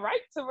in my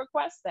right to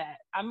request that.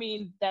 I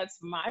mean, that's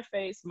my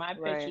face, my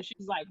picture. Right.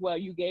 She's like, well,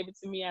 you gave it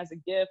to me as a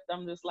gift.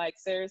 I'm just like,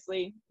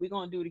 seriously, we're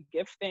going to do the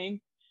gift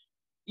thing.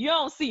 You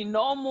don't see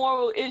no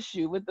moral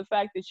issue with the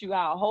fact that you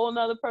got a whole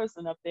nother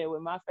person up there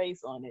with my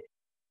face on it,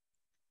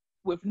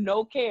 with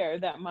no care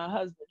that my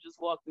husband just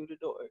walked through the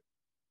door.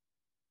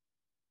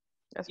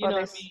 That's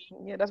why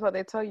that's why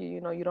they tell you,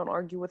 you don't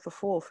argue with a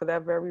fool for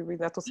that very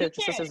reason. That's to say that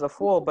your sister's a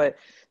fool, but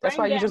that's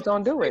why you just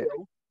don't do it.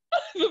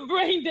 The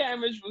brain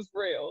damage was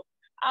real.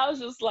 I was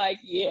just like,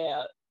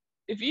 yeah,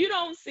 if you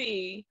don't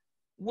see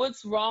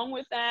what's wrong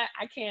with that,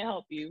 I can't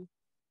help you.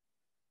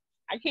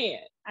 I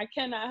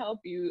cannot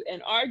help you.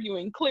 And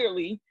arguing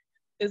clearly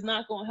is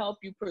not going to help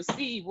you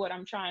perceive what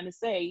I'm trying to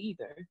say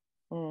either.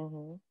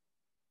 Mm-hmm.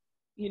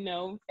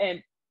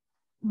 And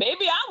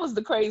maybe I was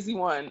the crazy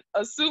one,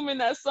 assuming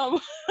that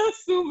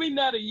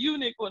a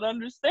eunuch would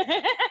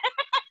understand.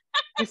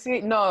 You see,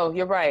 no,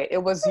 you're right.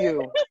 It was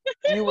you.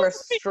 You were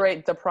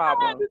straight the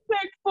problem. I had to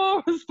take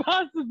full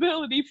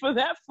responsibility for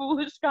that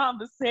foolish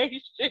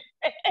conversation.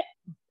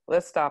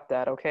 Let's stop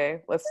that,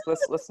 okay? Let's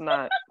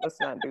not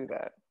do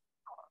that.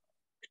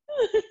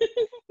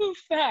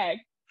 Fact.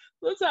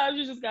 Sometimes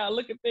you just gotta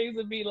look at things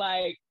and be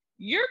like,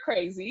 "You're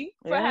crazy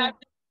for having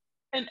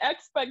an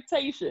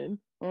expectation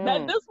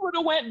that this would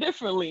have went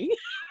differently.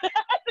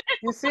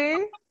 You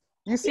see?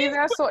 You see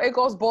that? So it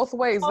goes both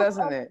ways,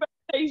 doesn't it?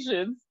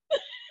 Expectations.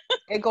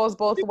 It goes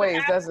both You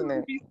ways, could doesn't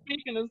it? be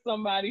speaking to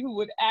somebody who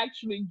would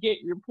actually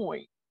get your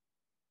point.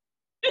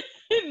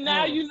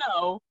 Now you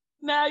know.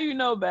 Now you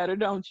know better,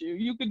 don't you?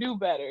 You could do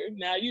better.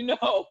 Now you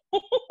know.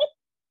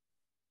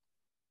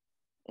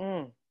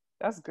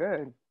 That's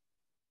good.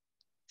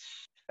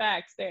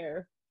 Facts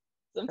there.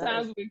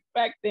 Sometimes we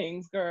expect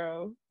things,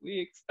 girl. We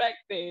expect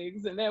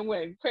things. And then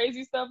when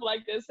crazy stuff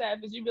like this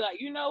happens, you be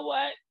like, you know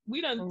what? We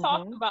done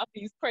talked about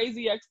these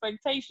crazy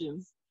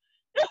expectations.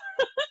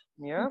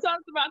 Yeah. You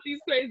talked about these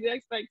crazy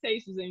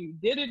expectations and you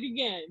did it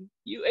again.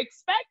 You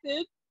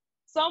expected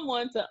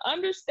someone to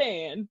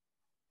understand.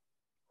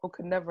 Who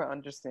could never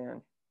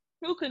understand.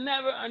 Who could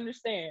never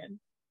understand.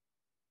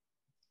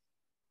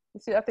 You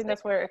see, I think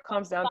that's where it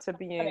comes down to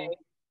being,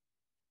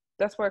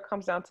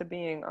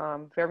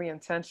 very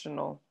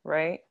intentional,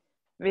 right?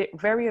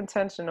 Very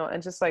intentional,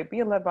 and just like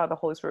being led by the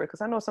Holy Spirit.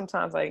 Because I know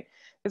sometimes, like,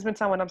 there's been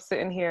time when I'm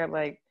sitting here,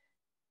 like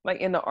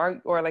in the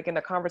art or like in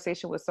a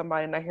conversation with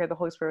somebody, and I hear the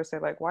Holy Spirit say,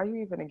 like, why are you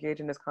even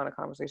engaging this kind of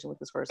conversation with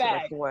this person?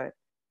 Fact. Like, what?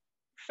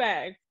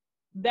 Fact.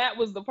 That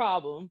was the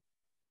problem.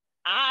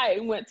 I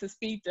went to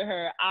speak to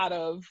her out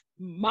of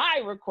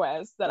my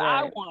request that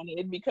I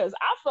wanted because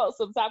I felt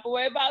some type of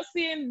way about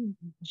seeing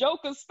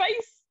Joker's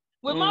face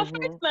with my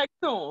face next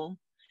to him.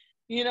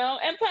 You know,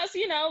 and plus,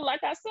 you know,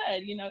 like I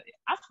said, you know,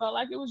 I felt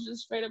like it was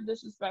just straight up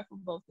disrespectful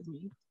both to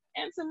me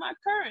and to my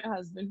current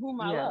husband,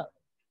 whom I love.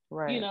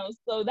 Right. You know,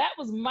 so that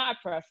was my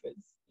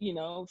preference. You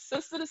know,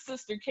 sister to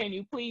sister, can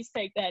you please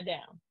take that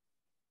down?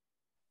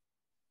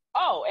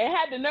 Oh, it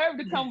had the nerve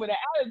to come with an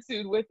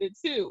attitude with it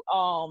too.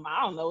 I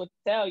don't know what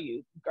to tell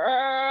you,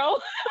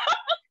 girl.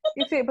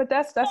 You see, but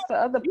that's the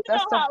other. You know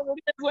how it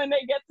is when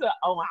they get to,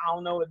 I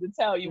don't know what to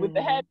tell you with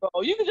the head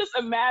roll. You can just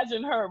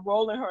imagine her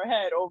rolling her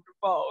head over the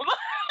phone,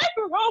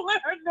 rolling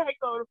her neck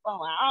over the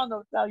phone. I don't know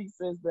what to tell you,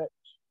 sis, but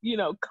you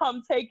know,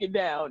 come take it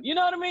down. You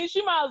know what I mean?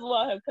 She might as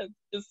well have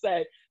just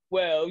said,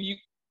 "Well, you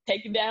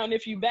take it down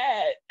if you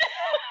bad."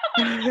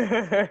 You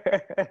know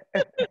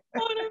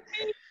what I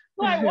mean?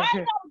 Like, why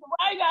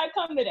you gotta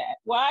come to that?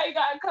 Why you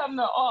gotta come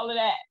to all of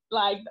that?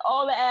 Like,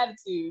 all the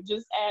attitude,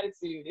 just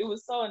attitude. It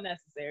was so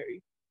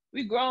unnecessary.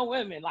 We grown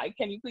women. Like,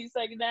 can you please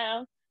take it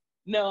down?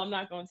 No, I'm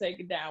not gonna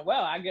take it down.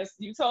 Well, I guess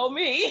you told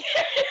me.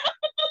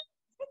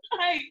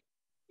 Like,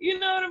 you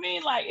know what I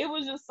mean? Like, it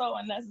was just so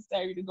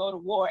unnecessary to go to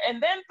war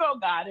and then throw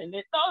God in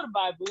it, throw the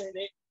Bible in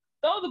it,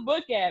 throw the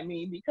book at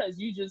me because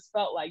you just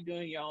felt like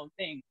doing your own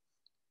thing.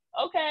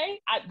 Okay,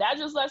 that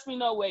just lets me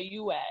know where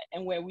you at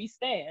and where we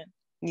stand.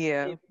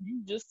 Yeah. If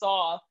you just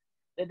saw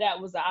that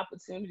was the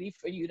opportunity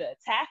for you to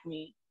attack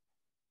me,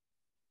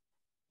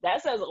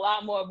 that says a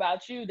lot more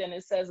about you than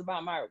it says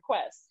about my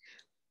request.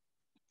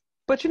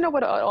 But you know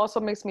what it also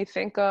makes me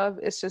think of?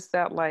 It's just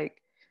that,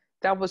 like,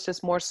 that was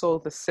just more so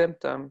the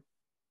symptom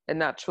and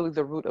not truly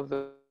the root of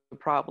the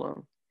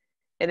problem.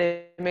 And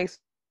it makes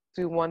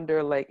me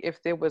wonder, like,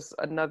 if there was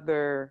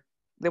another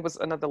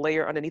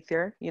layer underneath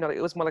there. You know,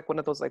 it was more like one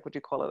of those, like, what do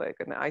you call it, like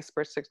an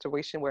iceberg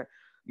situation where,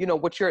 you know,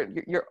 what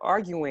you're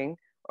arguing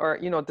or,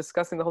 you know,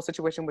 discussing the whole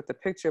situation with the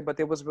picture, but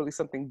there was really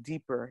something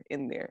deeper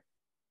in there.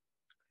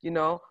 You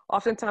know,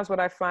 oftentimes what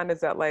I find is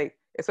that, like,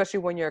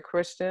 especially when you're a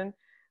Christian,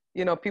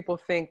 you know, people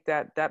think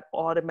that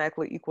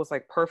automatically equals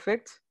like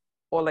perfect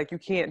or like you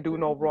can't do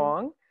no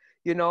wrong,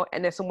 you know,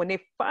 and then so when they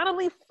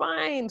finally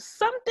find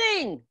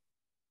something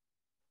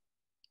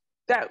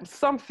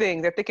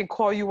that they can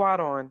call you out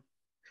on,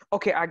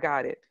 okay, I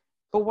got it.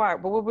 But why?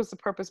 But what was the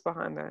purpose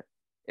behind that?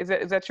 Is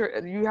that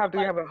your, do you have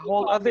a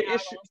whole other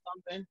issue?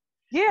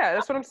 Yeah,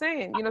 that's what I'm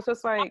saying. You know, so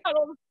it's like,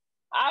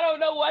 I don't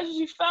know what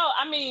you felt.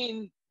 I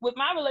mean, with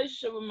my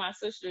relationship with my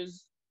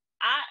sisters,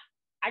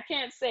 I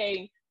can't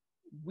say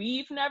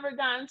we've never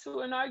gotten to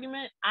an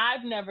argument.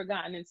 I've never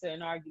gotten into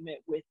an argument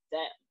with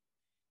them.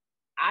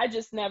 I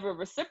just never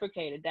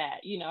reciprocated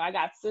that. You know, I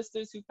got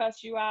sisters who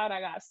cuss you out.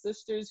 I got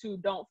sisters who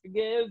don't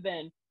forgive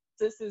and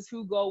sisters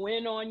who go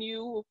in on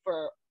you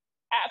for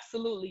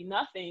absolutely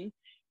nothing.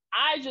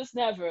 I just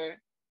never,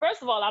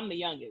 first of all, I'm the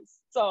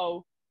youngest.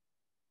 So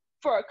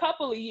for a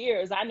couple of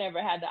years, I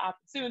never had the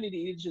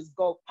opportunity to just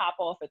go pop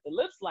off at the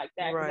lips like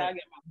that because I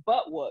get my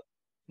butt whooped.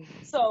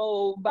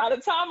 So by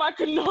the time I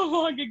could no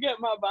longer get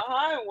my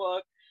behind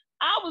whooped,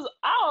 I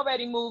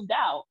already moved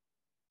out.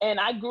 And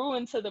I grew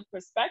into the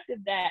perspective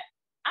that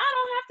I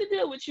don't have to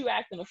deal with you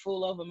acting a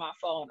fool over my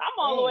phone. I'm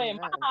all the way in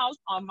my house,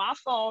 on my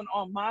phone,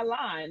 on my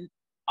line.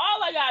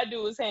 All I gotta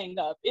do is hang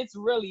up. It's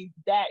really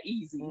that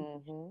easy.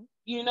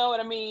 You know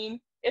what I mean?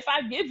 If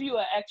I give you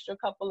an extra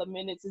couple of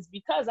minutes, it's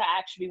because I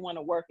actually want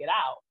to work it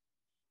out.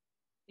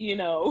 You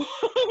know,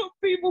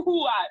 people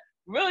who I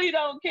really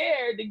don't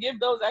care to give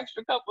those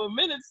extra couple of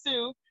minutes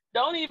to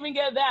don't even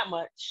get that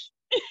much.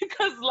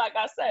 Because like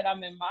I said,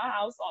 I'm in my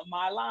house, on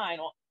my line,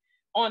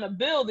 on a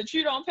bill that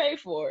you don't pay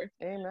for.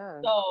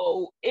 Amen.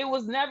 So it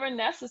was never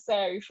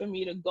necessary for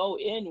me to go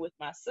in with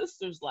my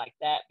sisters like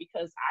that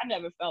because I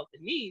never felt the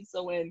need.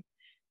 So when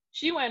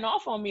she went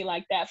off on me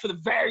like that for the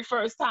very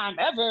first time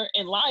ever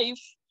in life,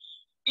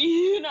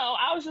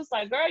 I was just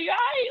like, girl, you all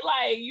right?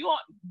 Like, you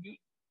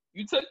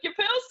took your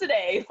pills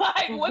today.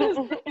 Like, what is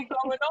really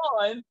going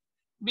on?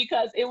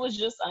 Because it was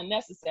just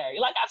unnecessary.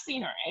 Like, I've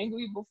seen her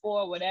angry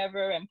before,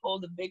 whatever, and pull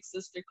the big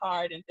sister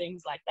card and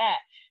things like that.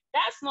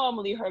 That's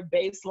normally her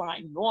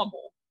baseline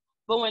normal.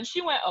 But when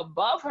she went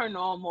above her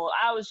normal,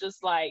 I was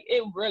just like,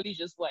 it really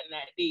just wasn't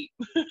that deep.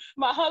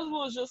 My husband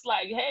was just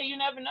like, hey, you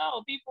never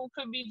know. People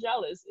could be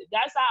jealous.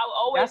 That's how I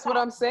always. That's what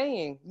I'm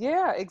saying.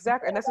 Yeah,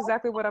 exactly. And that's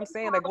exactly what I'm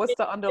saying. Like, what's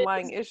the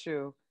underlying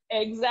issue?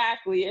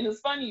 Exactly. And it's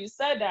funny you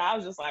said that. I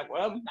was just like,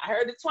 well, I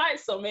heard it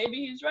twice, so maybe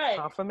he's right.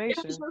 Confirmation.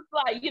 It was just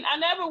like, I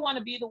never want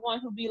to be the one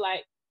who be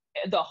like,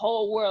 the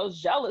whole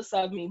world's jealous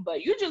of me,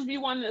 but you just be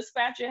wanting to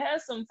scratch your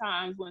head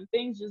sometimes when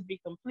things just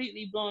be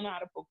completely blown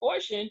out of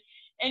proportion.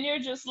 And you're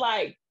just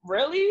like,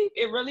 really?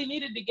 It really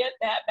needed to get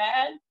that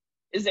bad?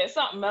 Is there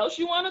something else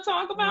you want to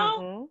talk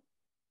about? Mm-hmm.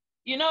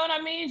 You know what I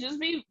mean? Just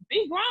be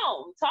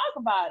grown. Talk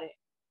about it.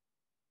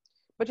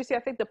 But you see, I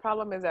think the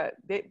problem is that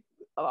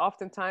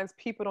oftentimes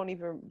people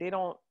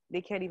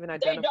they can't even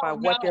identify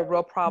what their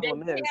real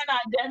problem is. They can't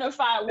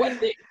identify what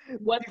the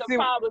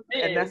problem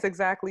is. And that's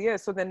exactly it.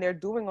 So then they're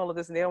doing all of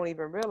this and they don't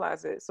even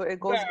realize it. So it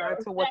goes back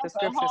to what the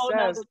scripture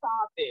says.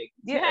 Topic.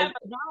 Yeah.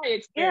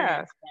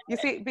 Yeah. You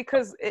see,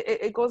 because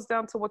it goes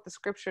down to what the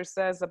scripture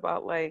says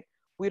about, like,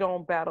 we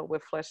don't battle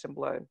with flesh and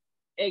blood.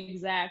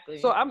 Exactly.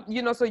 So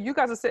so you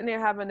guys are sitting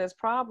there having this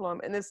problem,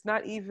 and it's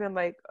not even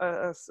like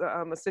a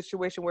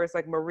situation where it's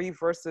like Marie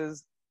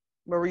versus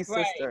Marie's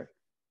sister.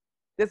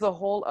 There's a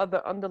whole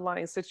other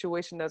underlying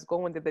situation that's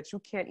going there that you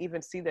can't even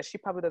see, that she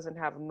probably doesn't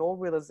have no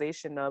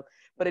realization of,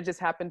 but it just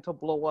happened to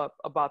blow up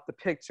about the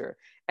picture.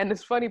 And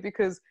it's funny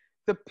because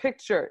the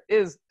picture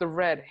is the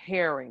red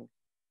herring.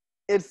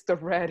 It's the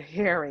red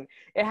herring.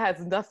 It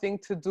has nothing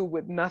to do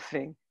with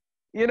nothing.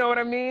 You know what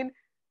I mean?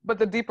 But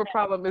the deeper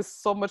problem is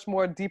so much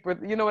more deeper.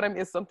 You know what I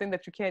mean? It's something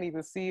that you can't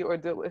even see or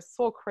do. It's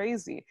so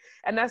crazy.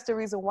 And that's the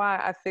reason why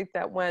I think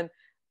that when,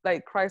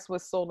 like, Christ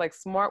was so, like,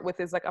 smart with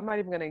his, like, I'm not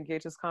even going to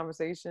engage this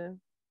conversation,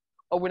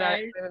 or we're not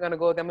even going to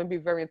go there. I'm going to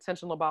be very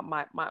intentional about I'm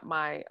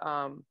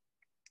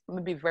going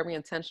to be very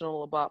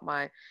intentional about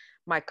my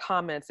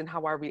comments and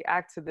how I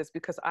react to this,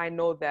 because I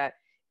know that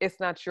it's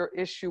not your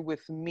issue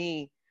with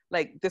me.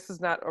 Like, this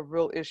is not a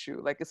real issue.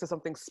 Like, this is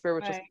something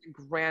spiritual, something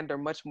grander,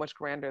 much, much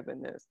grander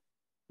than this,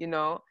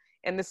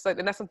 and it's like,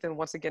 and that's something,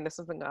 once again, that's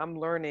something that I'm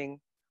learning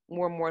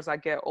more and more as I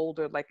get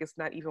older. Like, it's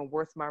not even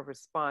worth my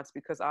response,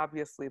 because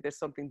obviously there's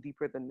something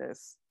deeper than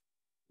this,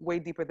 way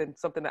deeper than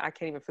something that I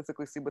can't even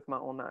physically see with my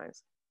own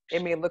eyes.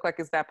 It may look like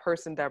it's that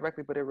person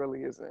directly, but it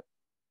really isn't.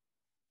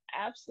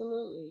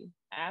 Absolutely.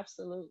 And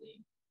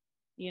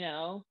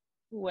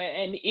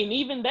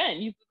even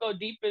then you could go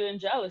deeper than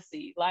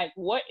jealousy. Like,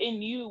 what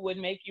in you would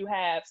make you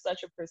have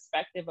such a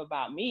perspective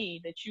about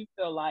me that you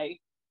feel like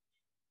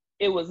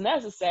it was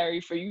necessary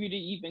for you to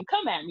even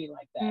come at me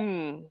like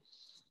that?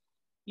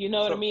 You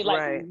know what I mean?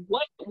 Like,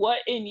 what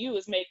in you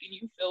is making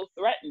you feel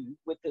threatened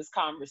with this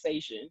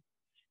conversation?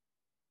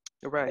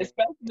 Right.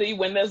 Especially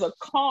when there's a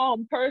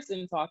calm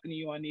person talking to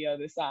you on the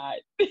other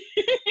side. So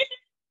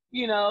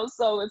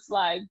it's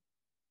like,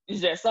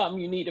 is there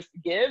something you need to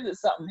forgive? Did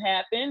something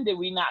happen? Did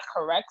we not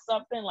correct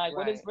something? Like,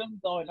 what is really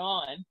going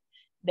on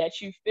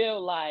that you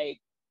feel like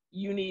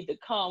you need to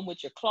come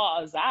with your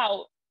claws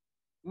out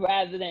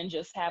rather than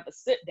just have a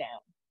sit down?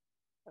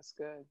 That's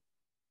good.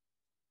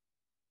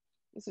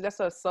 You see, that's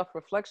a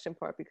self-reflection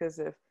part, because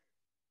if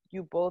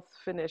you both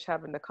finish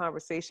having the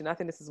conversation, I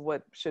think this is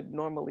what should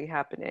normally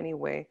happen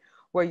anyway,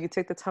 where you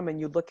take the time and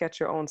you look at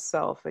your own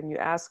self and you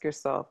ask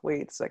yourself,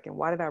 wait a second,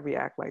 why did I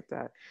react like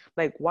that?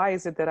 Like, why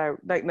is it that I,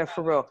 like, no,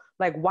 for real,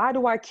 like, why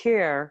do I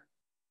care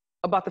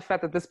about the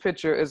fact that this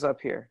picture is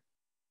up here?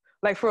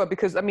 Like, for real,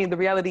 because, I mean, the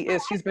reality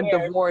is she's been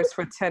divorced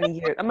for 10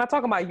 years. I'm not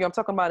talking about you. I'm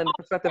talking about in the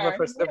perspective of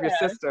your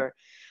sister.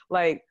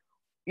 Like,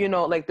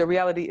 like, the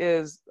reality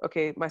is,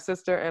 okay, my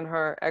sister and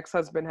her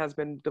ex-husband has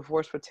been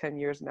divorced for 10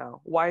 years now.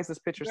 Why is this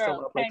picture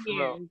still up? Like, for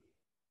real?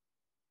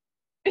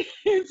 10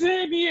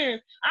 years.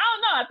 I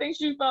don't know. I think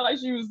she felt like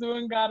she was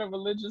doing God a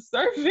religious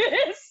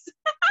service.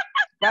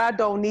 God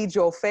don't need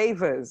your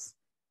favors.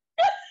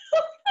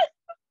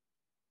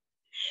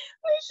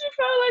 She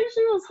felt like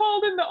she was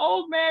holding the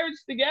old marriage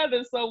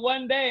together. So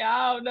one day,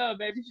 I don't know,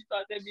 maybe she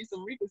thought there'd be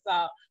some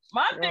reconcile.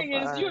 My thing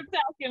is, you're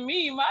attacking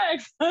me. My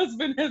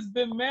ex-husband has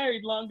been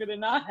married longer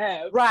than I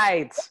have.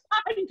 Right.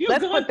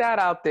 Let's put that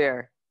out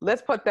there.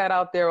 Let's put that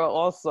out there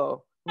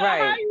also.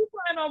 Right. How are you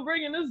planning on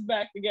bringing this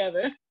back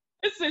together?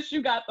 Since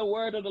you got the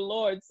word of the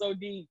Lord so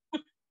deep.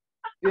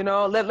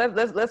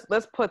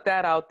 Let's put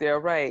that out there.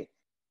 Right.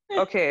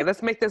 Okay,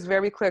 let's make this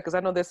very clear, because I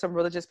know there's some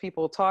religious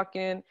people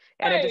talking,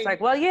 and they're just like,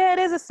 well, yeah, it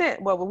is a sin.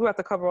 Well, we have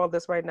to cover all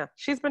this right now.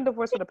 She's been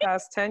divorced for the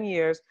past 10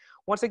 years.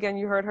 Once again,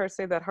 you heard her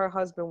say that her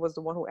husband was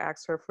the one who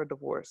asked her for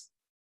divorce.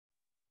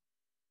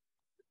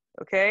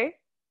 Okay?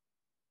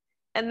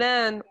 And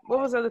then, what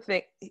was the other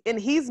thing? And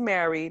he's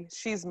married,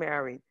 she's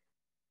married.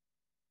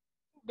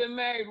 Been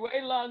married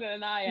way longer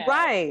than I have.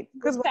 Right.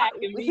 Because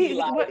he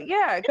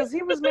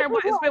was married.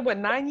 It's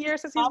been, 9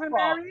 years since he's been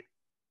married?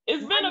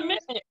 It's been a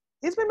minute.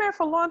 He's been married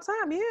for a long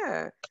time.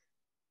 Yeah.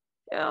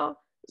 You know,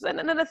 and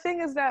then the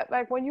thing is that,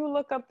 like, when you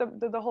look up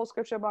the whole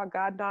scripture about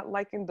God not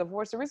liking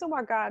divorce, the reason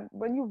why God,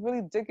 when you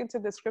really dig into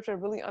the scripture,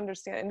 really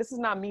understand, and this is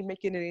not me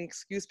making an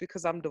excuse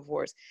because I'm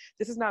divorced.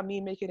 This is not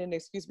me making an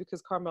excuse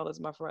because Carmel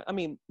is my friend. I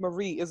mean,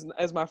 Marie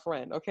is my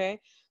friend, okay?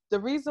 The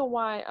reason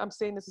why I'm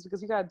saying this is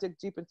because you got to dig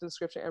deep into the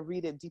scripture and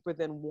read it deeper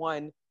than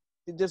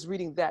just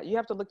reading that. You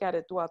have to look at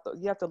it you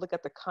have to look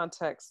at the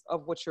context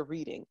of what you're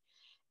reading.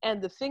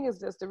 And the thing is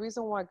this, the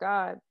reason why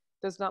God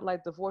does not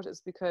like divorce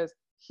is because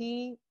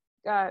his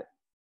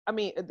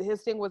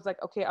thing was like,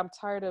 okay, I'm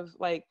tired of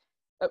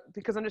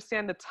because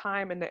understand the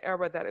time and the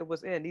era that it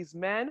was in. These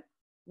men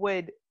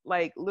would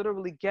like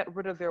literally get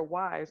rid of their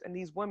wives, and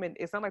these women,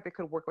 it's not like they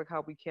could work like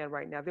how we can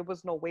right now. There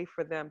was no way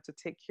for them to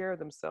take care of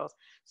themselves.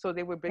 So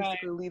they would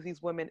basically leave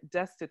these women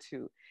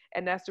destitute.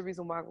 And that's the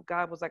reason why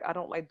God was like, I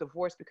don't like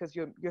divorce, because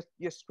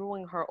you're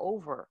screwing her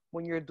over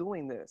when you're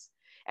doing this.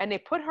 And they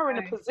put her in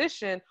a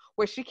position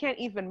where she can't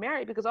even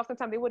marry, because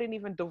oftentimes they wouldn't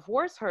even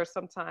divorce her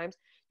sometimes,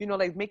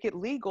 like make it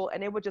legal,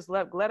 and they would just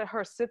let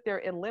her sit there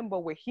in limbo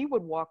where he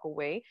would walk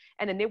away,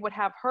 and then they would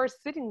have her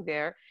sitting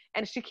there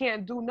and she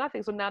can't do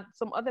nothing. So now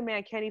some other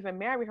man can't even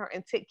marry her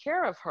and take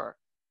care of her,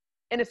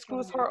 and it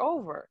screws her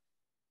over.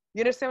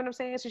 You understand what I'm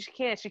saying? So she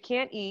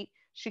can't eat,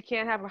 she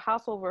can't have a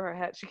house over her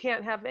head, she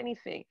can't have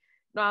anything.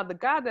 Now the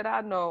God that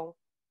I know,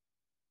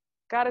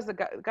 God is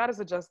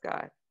a just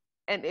God.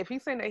 And if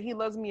he's saying that he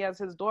loves me as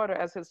his daughter,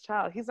 as his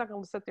child, he's not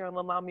going to sit there and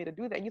allow me to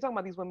do that. And you're talking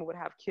about these women would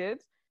have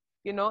kids,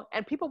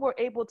 and people were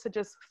able to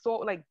just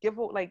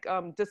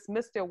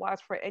dismiss their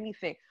wives for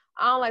anything.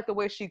 I don't like the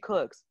way she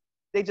cooks.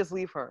 They just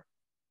leave her.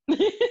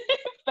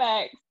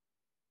 Facts.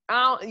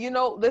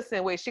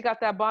 Listen, wait, she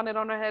got that bonnet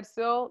on her head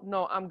still?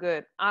 No, I'm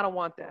good. I don't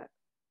want that.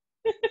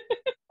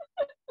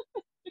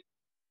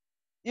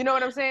 You know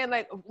what I'm saying?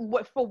 Like,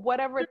 for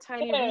whatever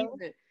tiny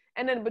reason.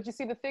 And then, but you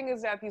see, the thing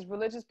is that these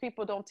religious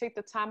people don't take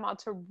the time out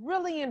to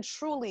really and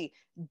truly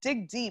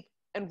dig deep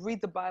and read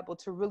the Bible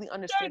to really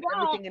understand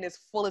everything in its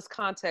fullest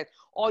context.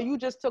 All you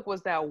just took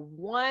was that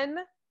one,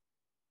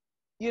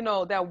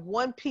 that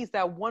one piece,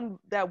 that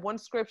one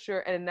scripture,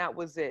 and that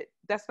was it.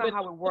 That's not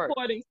how it works.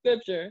 Supporting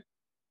scripture.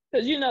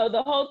 Because,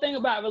 the whole thing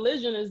about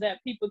religion is that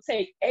people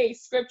take a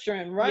scripture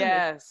and run with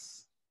it.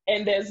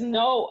 And there's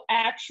no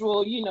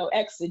actual,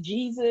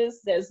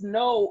 exegesis. There's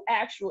no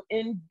actual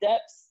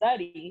in-depth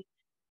study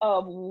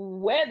of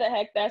where the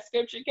heck that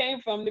scripture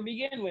came from to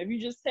begin with. You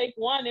just take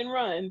one and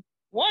run.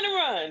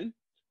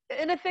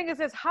 And the thing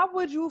is, how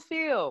would you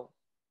feel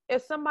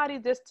if somebody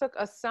just took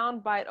a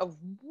sound bite of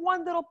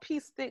one little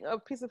piece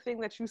of thing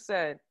that you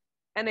said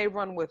and they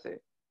run with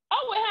it?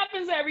 Oh, it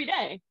happens every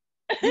day.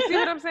 You see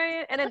what I'm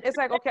saying? And then it's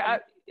like, okay,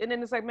 and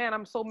then it's like, man,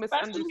 I'm so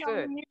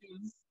misunderstood.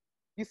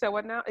 You said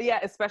what now? Yeah,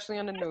 especially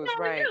on the news,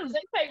 right?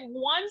 They take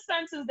one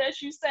sentence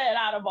that you said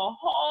out of a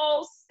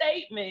whole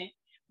statement,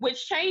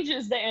 which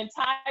changes the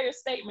entire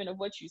statement of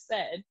what you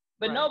said.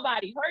 But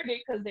nobody heard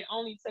it because they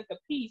only took a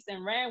piece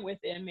and ran with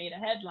it and made a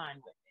headline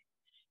with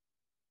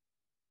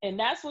it. And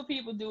that's what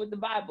people do with the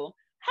Bible.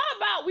 How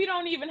about we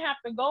don't even have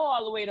to go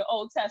all the way to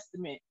Old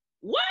Testament?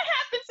 What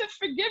happened to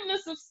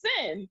forgiveness of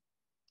sin?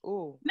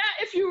 Ooh. Now,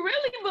 if you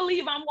really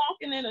believe I'm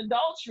walking in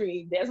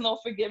adultery, there's no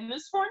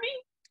forgiveness for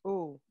me.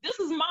 Ooh. This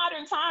is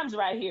modern times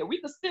right here. We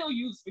could still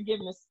use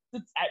forgiveness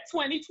at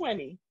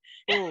 2020.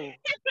 Ooh.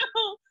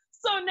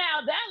 So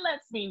now that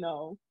lets me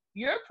know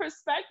your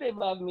perspective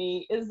of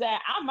me is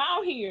that I'm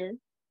out here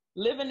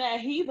living that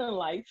heathen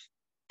life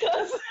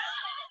because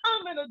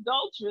I'm an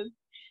adulteress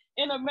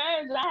in a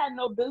marriage that I had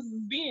no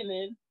business being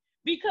in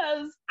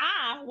because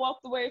I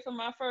walked away from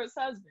my first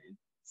husband.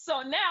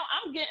 So now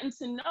I'm getting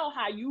to know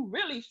how you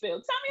really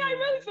feel. Tell me how you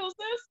really feel,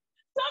 sis.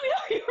 Tell me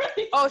how you really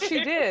feel. Oh,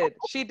 she did.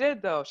 She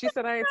did, though. She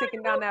said, I ain't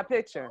taking down that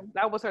picture.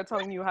 That was her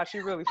telling you how she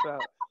really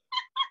felt.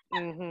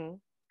 Mm-hmm.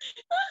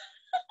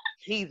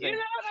 Heathen. You know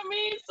what I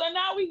mean? So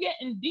now we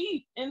getting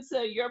deep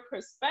into your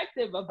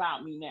perspective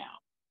about me now.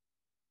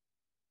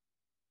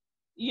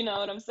 You know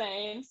what I'm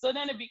saying? So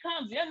then it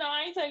becomes,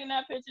 I ain't taking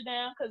that picture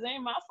down because it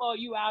ain't my fault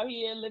you out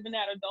here living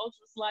that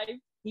adulterous life,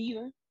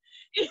 heathen.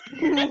 I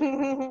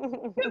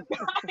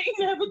ain't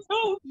never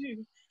told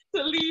you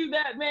to leave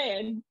that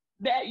man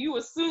that you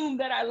assumed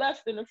that I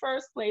left in the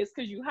first place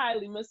because you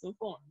highly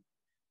misinformed.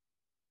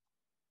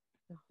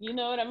 You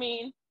know what I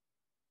mean?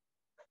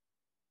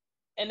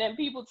 And then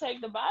people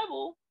take the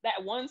Bible,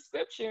 that one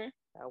scripture,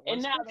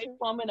 and now they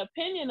form an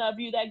opinion of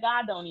you that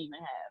God don't even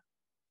have.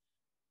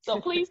 So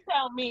please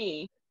tell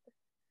me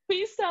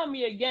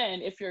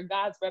again if you're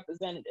God's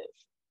representative.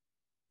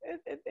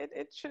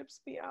 It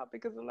trips me out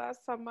because the last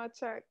time I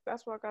checked,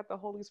 that's what I got the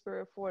Holy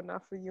Spirit for,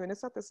 not for you. And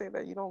it's not to say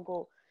that you don't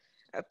go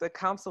at the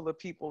council of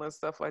people and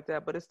stuff like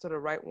that, but it's to the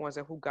right ones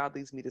and who God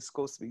leads me to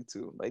go speak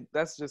to. Like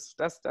that's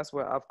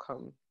where I've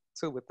come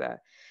to with that.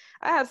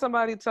 I had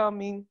somebody tell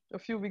me a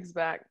few weeks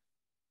back,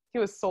 he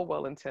was so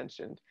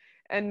well-intentioned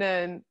and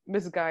then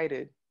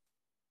misguided,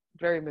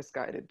 very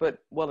misguided, but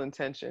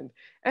well-intentioned.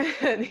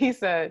 And he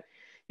started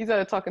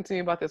talking to me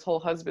about this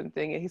whole husband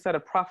thing. And he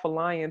started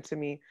prophesying to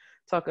me,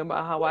 talking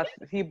about how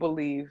he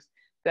believes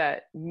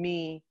that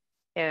me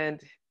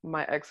and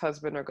my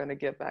ex-husband are going to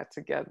get back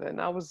together. And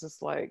I was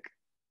just like,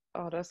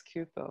 oh, that's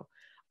cute though.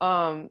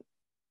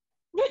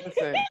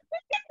 Listen,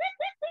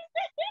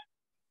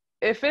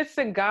 if it's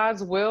in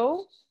God's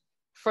will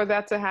for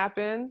that to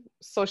happen,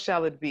 so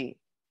shall it be.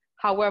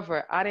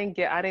 However, I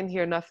didn't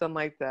hear nothing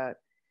like that.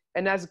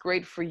 And that's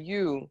great for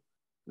you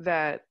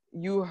that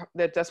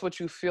that's what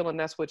you feel and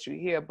that's what you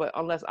hear. But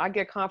unless I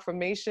get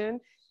confirmation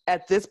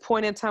at this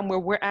point in time where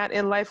we're at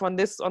in life on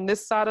this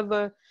side of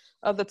the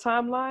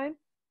timeline,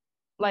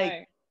 like,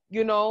 right.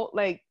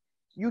 Like,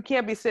 you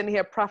can't be sitting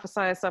here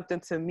prophesying something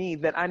to me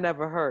that I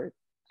never heard.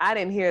 I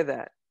didn't hear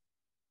that.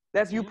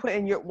 That's you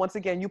putting you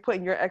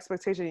putting your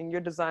expectation and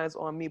your desires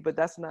on me, but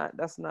that's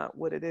not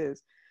what it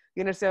is.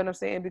 You understand what I'm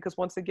saying? Because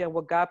once again,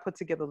 what God put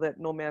together, let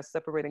no man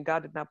separate, and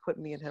God did not put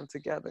me and him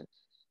together.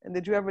 And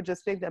did you ever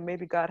just think that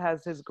maybe God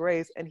has his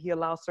grace and he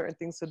allows certain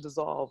things to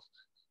dissolve?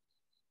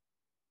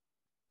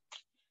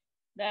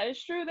 That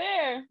is true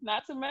there.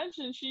 Not to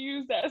mention, she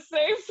used that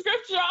same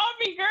scripture on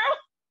me, girl.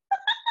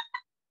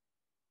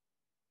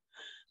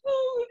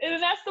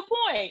 And that's the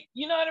point.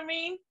 You know what I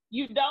mean?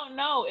 You don't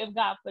know if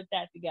God put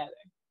that together.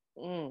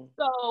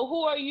 So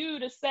who are you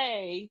to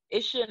say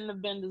it shouldn't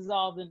have been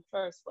dissolved in the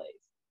first place?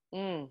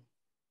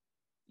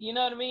 You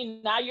know what I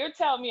mean? Now you're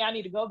telling me I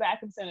need to go back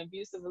into an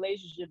abusive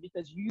relationship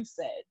because you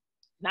said,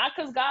 not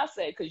because God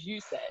said, because you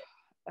said,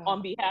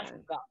 on behalf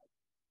of God.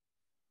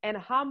 And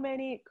how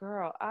many,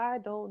 girl, I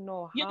don't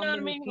know how you know what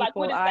many I mean? people like,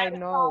 what is I that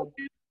know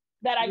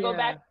that I go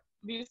back to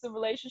abusive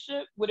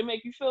relationship? Would it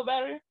make you feel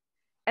better?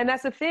 And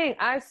that's the thing.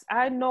 I've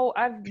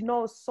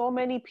known so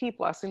many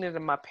people. I've seen it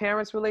in my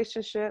parents'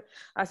 relationship.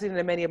 I've seen it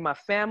in many of my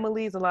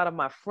families, a lot of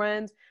my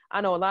friends.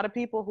 I know a lot of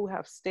people who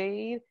have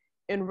stayed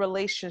in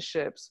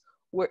relationships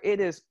where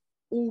it is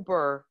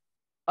uber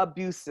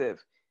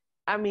abusive.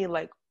 I mean,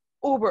 like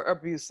uber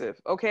abusive,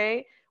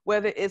 okay?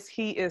 Whether it's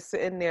he is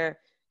sitting there,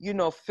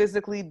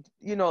 physically,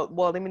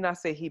 well, let me not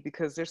say he,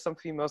 because there's some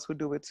females who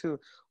do it too,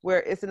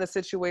 where it's in a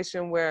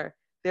situation where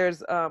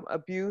there's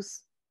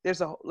abuse.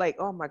 There's oh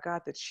my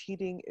God, the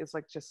cheating is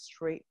like just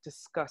straight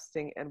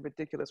disgusting and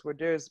ridiculous, where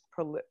there's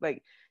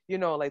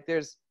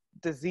there's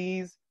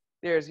disease,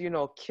 there's,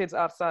 kids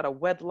outside of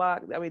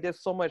wedlock. I mean,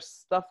 there's so much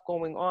stuff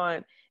going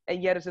on.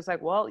 And yet it's just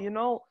like, well,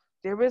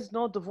 there is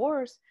no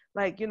divorce.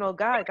 Like,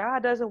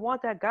 God doesn't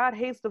want that. God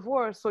hates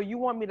divorce. So you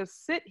want me to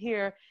sit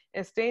here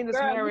and stay in this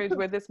marriage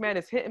where this man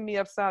is hitting me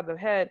upside the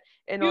head,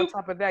 and on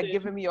top of that,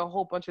 giving me a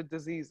whole bunch of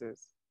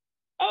diseases.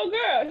 Oh,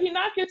 girl, he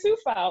knocked your tooth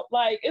out.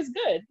 Like, it's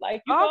good.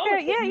 Like, you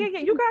okay, yeah.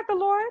 You got the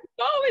Lord.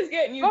 He's always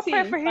getting you go teeth.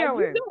 Pray for healing. Like,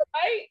 you good,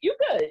 right? You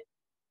good.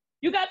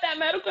 You got that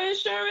medical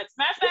insurance.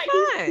 Matter of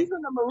fact, he's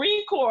in the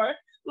Marine Corps.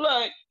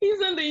 Look,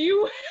 he's in the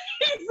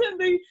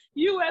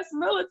U.S.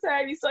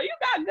 military. So you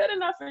got good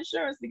enough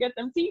insurance to get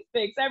them teeth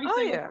fixed every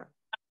single time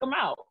you come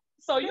out.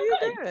 So you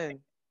good.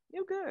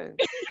 You good.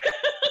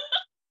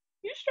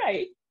 You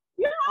straight.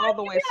 All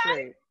the way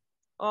straight.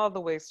 All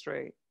the way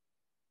straight.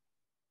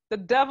 The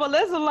devil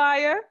is a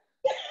liar.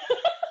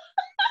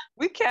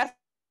 We cast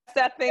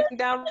that thing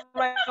down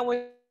right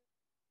when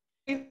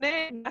he's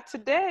named. Not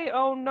today.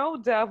 Oh no,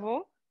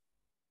 devil.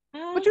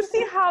 But you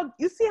see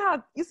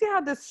how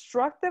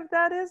destructive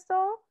that is,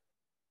 though?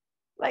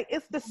 Like,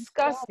 it's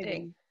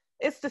disgusting.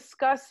 It's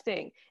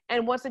disgusting.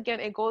 And once again,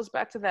 it goes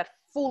back to that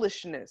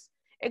foolishness.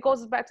 It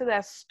goes back to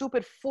that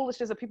stupid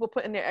foolishness that people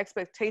putting their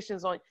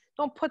expectations on.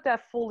 Don't put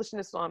that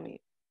foolishness on me.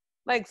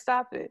 Like,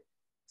 stop it.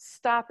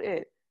 Stop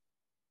it.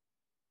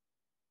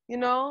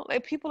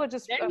 Like, people are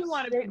just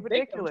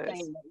ridiculous.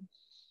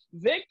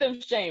 Victim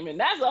shaming.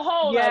 That's a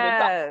whole other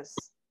topic.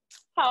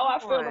 How I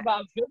feel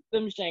about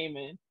victim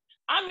shaming.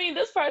 I mean,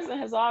 this person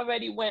has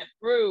already went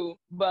through,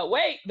 but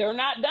wait, they're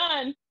not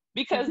done,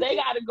 because they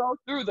got to go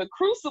through the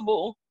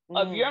crucible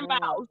of your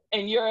mouth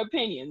and your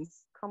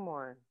opinions. Come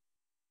on.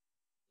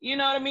 You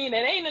know what I mean?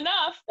 It ain't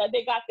enough that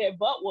they got their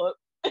butt whooped.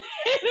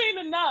 It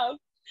ain't enough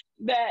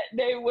that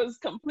they was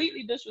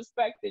completely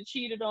disrespected,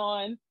 cheated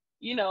on,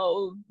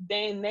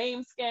 they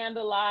name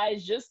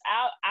scandalized, just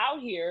out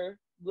here.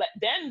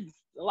 Then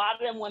a lot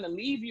of them want to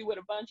leave you with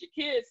a bunch of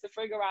kids to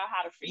figure out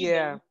how to feed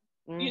them.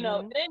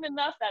 It ain't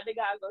enough that they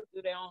gotta go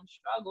through their own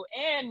struggle,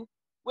 and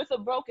with a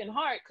broken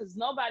heart, because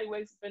nobody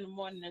wakes up in the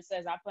morning and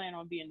says, I plan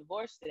on being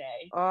divorced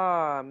today.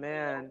 Oh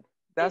man,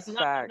 that's facts.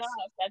 Not enough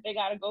that they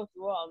gotta go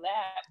through all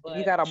that, but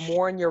you gotta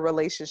mourn your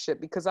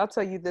relationship, because I'll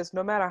tell you this,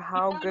 no matter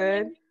how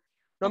good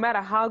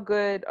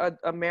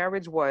a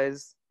marriage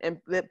was, and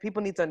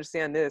people need to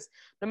understand this,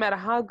 no matter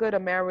how good a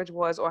marriage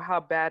was or how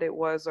bad it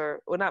was,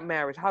 or not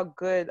marriage, how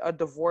good a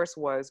divorce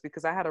was,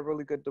 because I had a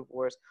really good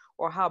divorce,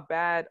 or how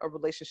bad a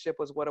relationship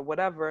was,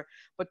 whatever.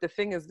 But the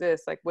thing is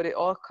this, like, what it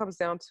all comes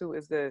down to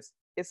is this: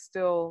 it's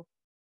still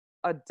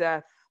a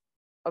death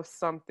of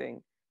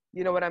something.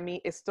 You know what I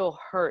mean? It still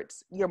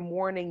hurts. You're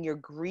mourning, you're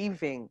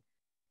grieving.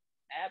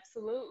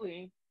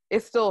 Absolutely.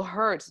 It still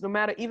hurts, no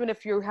matter, even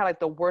if you had like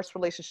the worst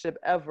relationship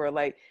ever,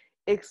 like,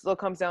 it still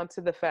comes down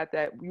to the fact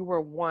that you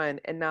were one,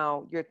 and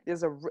now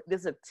there's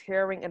a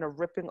tearing and a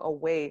ripping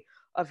away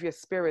of your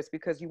spirits,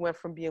 because you went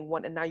from being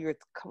one and now you're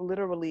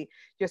literally,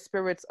 your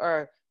spirits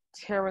are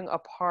tearing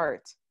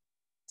apart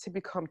to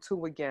become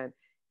two again.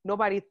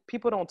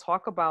 People don't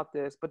talk about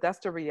this, but that's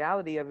the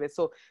reality of it.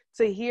 So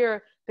to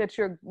hear that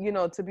you're,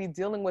 to be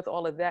dealing with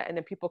all of that, and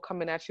then people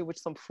coming at you with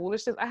some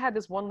foolishness. I had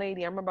this one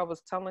lady, I remember I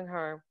was telling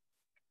her,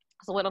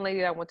 so one lady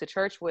that I went to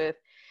church with,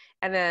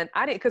 and then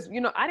I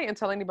didn't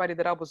tell anybody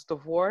that I was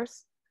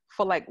divorced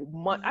for like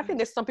months. I think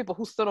there's some people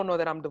who still don't know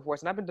that I'm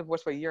divorced, and I've been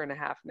divorced for a year and a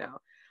half now.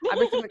 I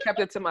basically kept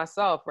it to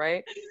myself,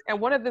 right?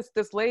 And one of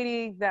this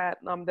lady that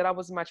I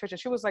was in my church, and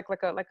she was like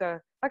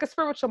a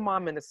spiritual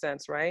mom in a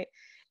sense, right?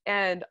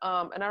 And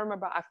I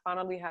remember I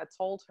finally had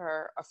told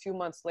her a few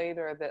months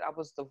later that I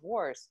was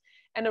divorced.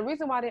 And the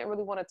reason why I didn't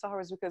really want to tell her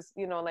is because,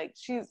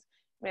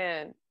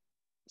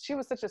 she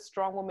was such a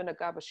strong woman of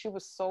God, but she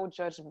was so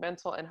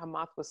judgmental and her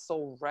mouth was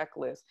so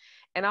reckless.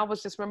 And I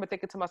was just remember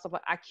thinking to myself,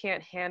 like, I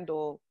can't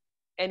handle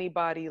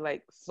anybody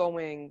like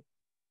throwing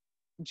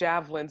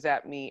javelins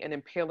at me and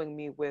impaling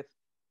me with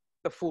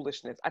the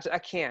foolishness. I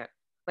can't.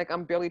 Like,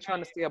 I'm barely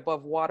trying to stay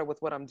above water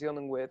with what I'm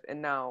dealing with. And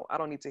now I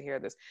don't need to hear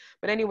this.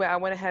 But anyway, I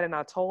went ahead and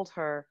I told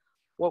her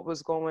what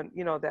was going,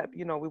 that,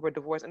 we were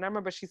divorced. And I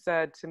remember she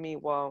said to me,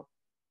 well,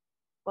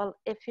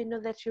 if you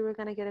knew that you were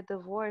going to get a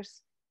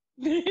divorce.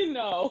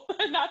 No,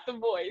 not the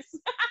voice.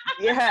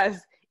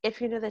 Yes.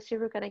 If you knew that you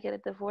were going to get a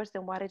divorce,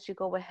 then why did you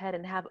go ahead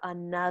and have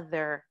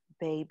another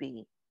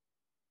baby?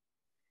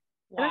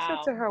 Wow. And I said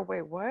to her,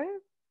 wait, what?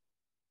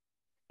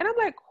 And I'm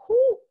like,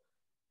 who?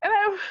 And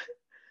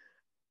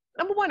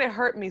number one, it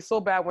hurt me so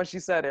bad when she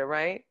said it,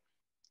 right?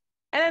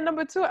 And then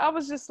number two, I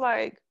was just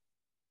like,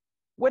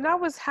 when I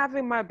was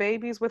having my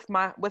babies with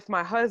my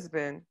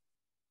husband,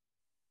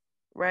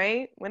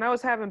 right? When I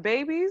was having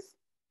babies,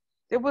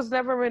 there was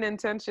never an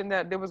intention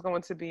that there was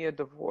going to be a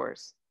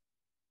divorce.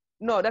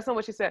 No, that's not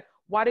what she said.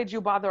 Why did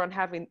you bother on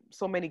having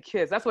so many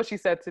kids? That's what she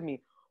said to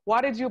me.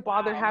 Why did you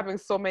bother having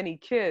so many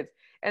kids?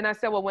 And I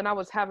said, well, when I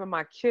was having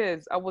my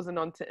kids, I wasn't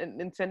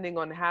intending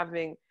on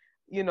having,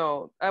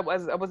 I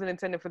wasn't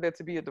intending for there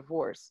to be a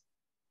divorce,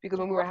 because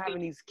when we were having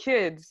these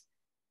kids,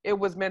 it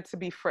was meant to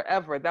be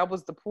forever. That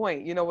was the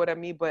point. You know what I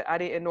mean? But I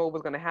didn't know it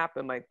was going to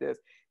happen like this.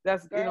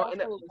 That's, Girl,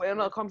 and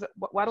it comes,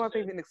 why do I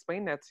even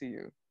explain that to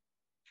you?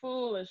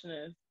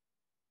 Foolishness.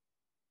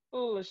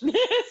 Just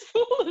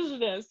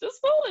foolishness.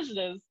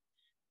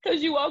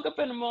 Because you woke up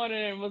in the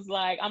morning and was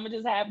like, I'm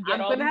going to have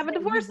a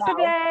divorce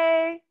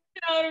today.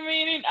 You know what I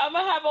mean? I'm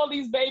going to have all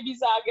these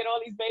babies out, get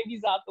all these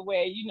babies out the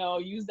way,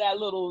 use that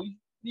little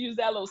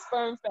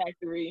sperm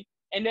factory,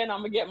 and then I'm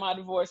going to get my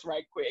divorce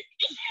right quick.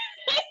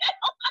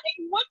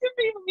 Like, what do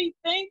people be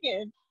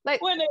thinking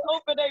when they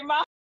open their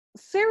mouth?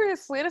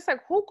 Seriously, and it's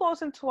like, who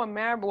goes into a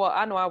marriage? Well,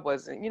 I know I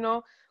wasn't,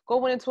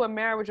 going into a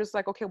marriage, it's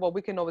like, okay, well,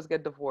 we can always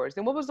get divorced.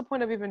 And what was the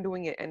point of even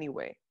doing it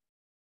anyway?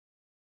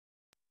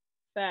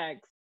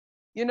 Facts.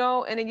 And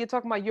then you're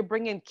talking about you're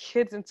bringing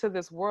kids into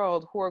this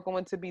world who are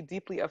going to be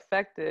deeply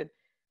affected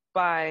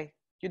by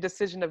your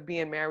decision of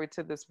being married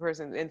to this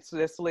person, and so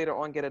this later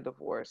on get a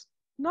divorce.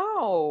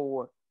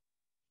 No.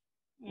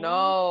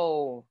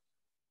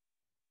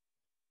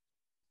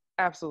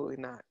 Absolutely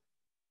not.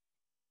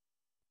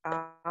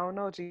 I don't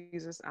know,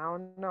 Jesus. I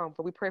don't know.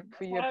 But we pray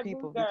for your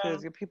people,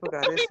 because your people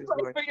got issues.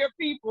 We pray for your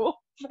people.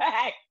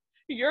 Fact.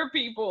 Your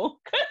people.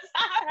 Because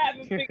I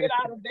haven't figured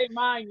out if they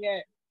mind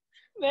yet.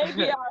 They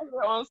be out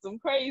here on some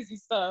crazy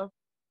stuff.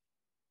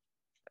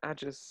 I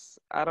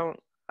don't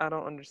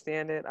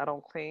understand it. I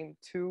don't claim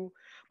to.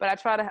 But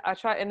I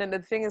try. And then the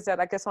thing is that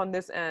I guess on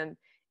this end,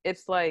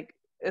 it's like,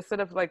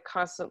 instead of like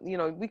constant,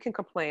 we can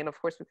complain. Of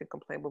course we can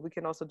complain, but we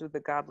can also do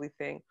the godly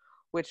thing,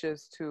 which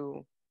is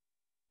to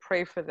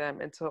pray for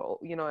them, and to,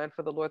 and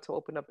for the Lord to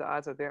open up the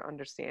eyes of their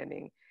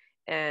understanding,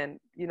 and,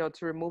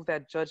 to remove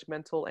that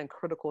judgmental and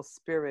critical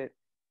spirit,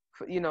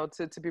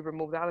 to be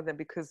removed out of them,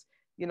 because,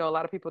 a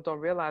lot of people don't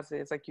realize it.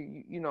 It's like,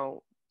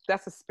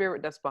 that's a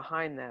spirit that's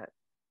behind that.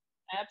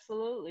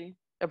 Absolutely.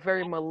 A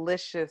very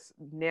malicious,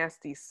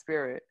 nasty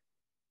spirit.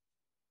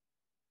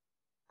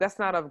 That's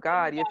not of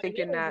God. You're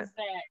thinking that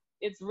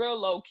it's real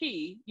low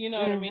key. You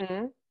know what I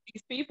mean?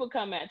 These people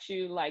come at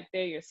you like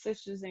they're your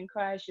sisters in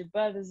Christ, your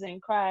brothers in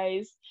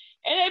Christ,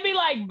 and they be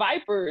like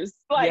vipers,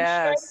 like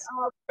straight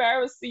up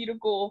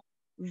pharisaical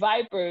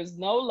vipers.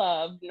 No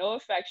love, no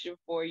affection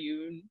for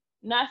you,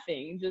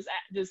 nothing. Just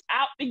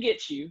out to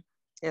get you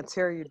and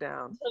tear you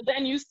down. So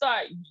then you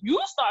start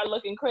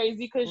looking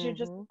crazy, because you're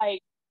just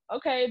like,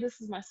 okay, this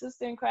is my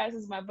sister in Christ,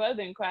 this is my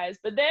brother in Christ,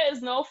 but there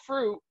is no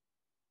fruit.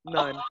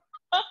 None.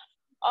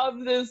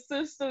 Of the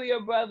sisterly or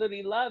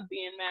brotherly love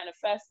being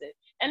manifested.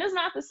 And it's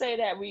not to say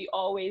that we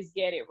always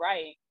get it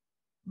right,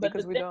 but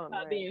because the thing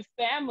about being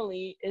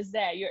family is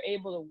that you're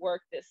able to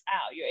work this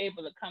out. You're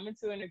able to come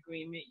into an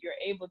agreement. You're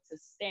able to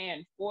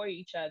stand for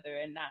each other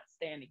and not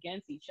stand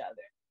against each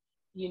other.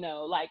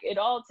 Like, it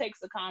all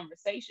takes a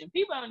conversation.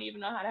 People don't even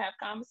know how to have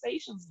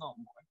conversations no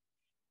more.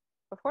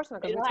 Of course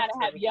not. They know how to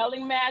have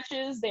yelling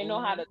matches. They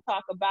know how to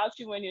talk about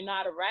you when you're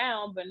not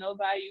around, but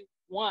nobody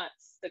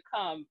wants to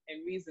come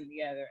and reason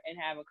together and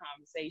have a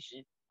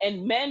conversation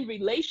and mend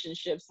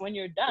relationships when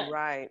you're done.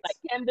 Right. Like,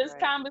 can this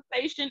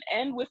conversation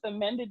end with a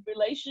mended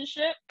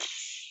relationship?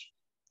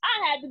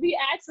 I had to be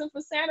asking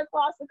for Santa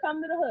Claus to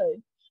come to the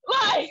hood.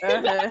 Like,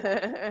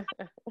 that's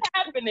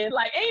happening.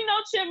 Like, ain't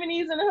no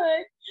chimneys in the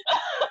hood.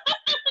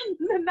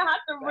 Not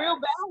the real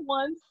bad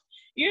ones.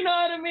 You know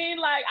what I mean?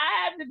 Like,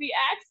 I had to be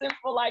asking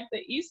for like the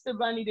Easter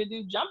Bunny to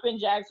do jumping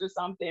jacks or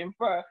something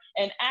for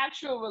an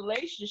actual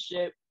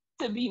relationship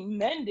to be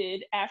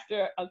mended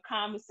after a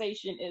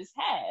conversation is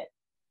had.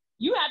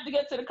 You have to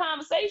get to the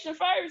conversation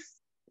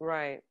first.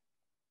 Right.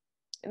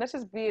 And that's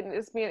just being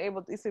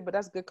able to say, but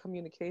that's good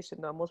communication.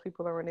 Now, most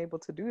people aren't able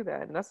to do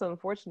that. And that's an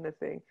unfortunate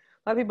thing.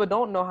 A lot of people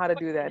don't know how to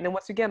do that. And then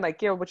once again, like,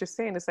 yeah, what you're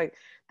saying, it's like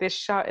this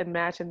shot and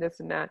match and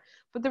this and that.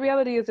 But the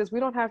reality is we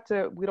don't have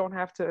to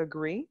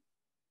agree,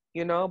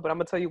 you know, but I'm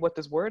gonna tell you what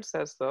this word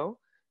says though.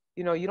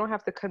 You know, you don't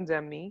have to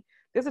condemn me.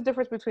 There's a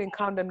difference between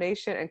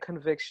condemnation and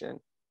conviction.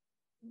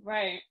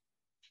 Right.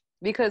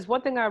 Because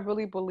one thing I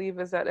really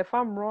believe is that if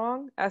I'm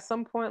wrong at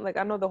some point, like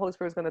I know the Holy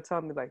Spirit is gonna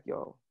tell me like,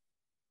 yo,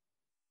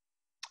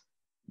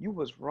 you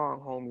was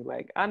wrong, homie.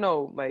 Like, I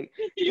know, like,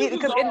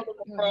 because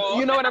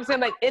you know what I'm saying?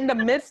 Like, in the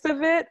midst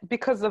of it,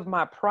 because of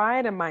my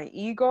pride and my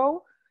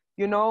ego,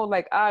 you know,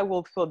 like, I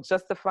will feel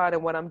justified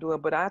in what I'm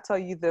doing. But I tell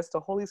you this, the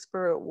Holy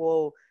Spirit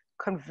will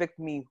convict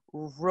me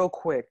real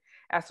quick.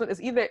 As soon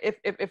as either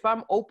if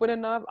I'm open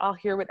enough, I'll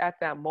hear it at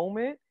that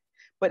moment.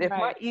 But if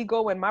my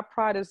ego and my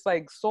pride is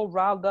like so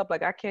riled up,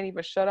 like I can't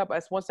even shut up,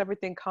 as once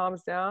everything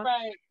calms down,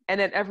 and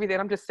then everything,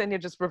 I'm just sitting here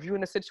just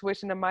reviewing the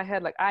situation in my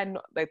head, like I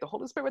know, like the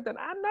Holy Spirit that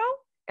I know,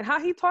 and how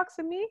he talks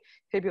to me,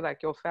 he'd be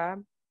like, yo,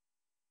 fam,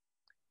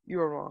 you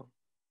were wrong.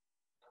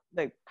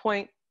 Like,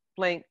 point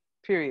blank,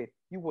 period.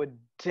 You were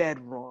dead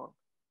wrong.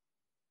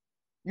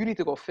 You need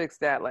to go fix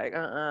that. Like,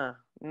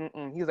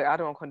 He's like, I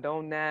don't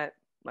condone that.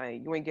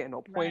 Like, you ain't getting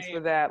no points for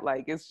that.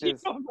 Like, it's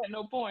just. You don't get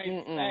no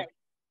points.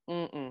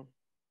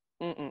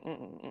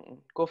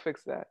 Go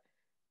fix that.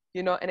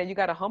 You know, and then you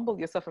got to humble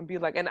yourself and be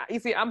like, and you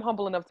see, I'm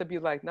humble enough to be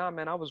like, nah,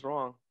 man, I was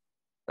wrong.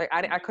 Like,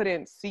 I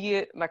couldn't see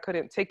it and I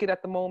couldn't take it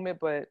at the moment,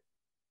 but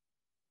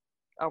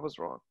I was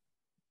wrong.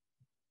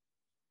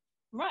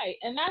 Right.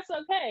 And that's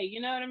okay.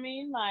 You know what I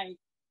mean? Like,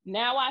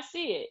 now I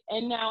see it.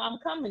 And now I'm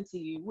coming to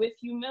you with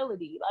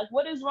humility. Like,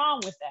 what is wrong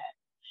with that?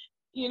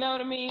 You know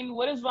what I mean?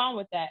 What is wrong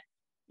with that?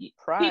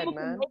 Pride, people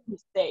man. can make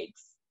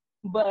mistakes,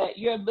 but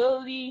your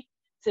ability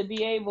to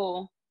be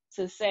able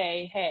to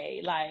say,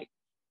 hey, like,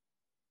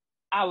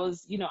 I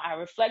was, you know, I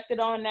reflected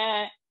on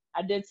that.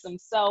 I did some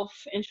self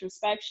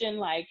introspection,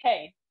 like,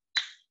 hey,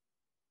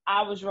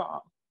 I was wrong.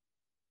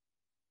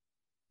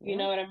 You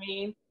know what I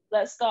mean?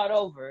 Let's start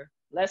over.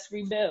 Let's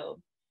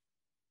rebuild.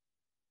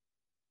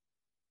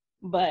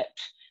 But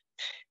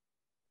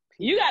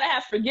you got to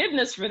have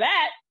forgiveness for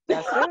that.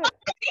 That's it.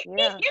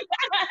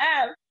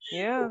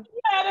 Yeah. You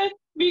gotta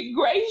be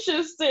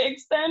gracious to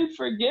extend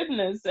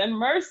forgiveness and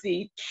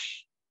mercy.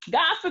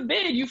 God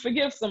forbid you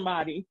forgive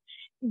somebody.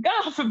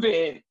 God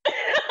forbid.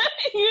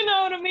 You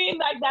know what I mean?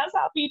 Like, that's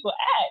how people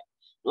act.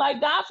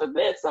 Like, God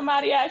forbid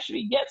somebody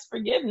actually gets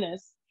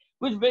forgiveness.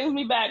 Which brings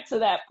me back to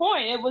that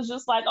point. It was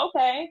just like,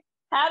 okay,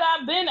 had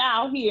I been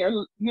out here,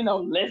 you know,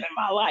 living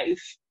my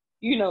life,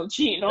 you know,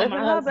 cheating on my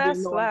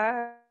husband,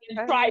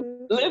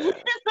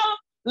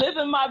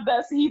 living my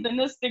best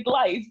heathenistic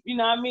life, you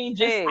know what I mean?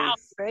 Just how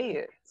say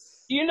it.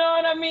 You know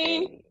what I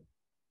mean?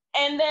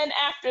 And then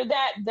after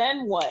that,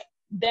 then what?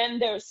 Then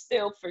there's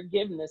still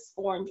forgiveness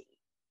for me.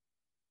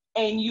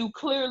 And you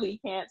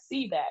clearly can't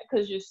see that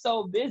because you're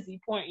so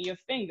busy pointing your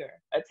finger,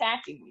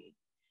 attacking me.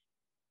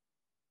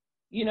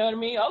 You know what I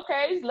mean?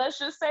 Okay, let's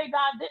just say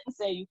God didn't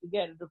say you could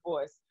get a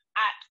divorce.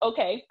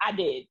 I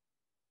did.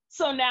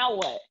 So now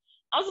what?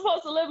 I'm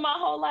supposed to live my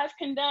whole life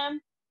condemned,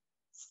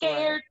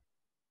 scared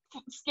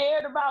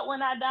about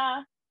when I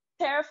die,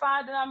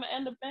 terrified that I'm going to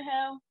end up in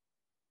hell.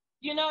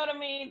 You know what I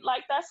mean?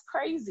 Like, that's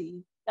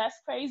crazy. That's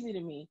crazy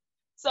to me.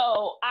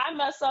 So I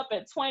mess up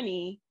at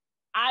 20.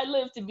 I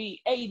live to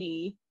be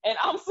 80, and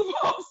I'm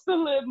supposed to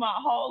live my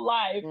whole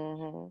life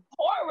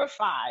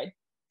horrified,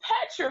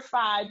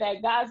 petrified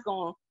that God's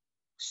going to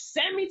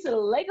send me to the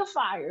lake of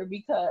fire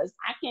because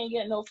I can't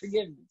get no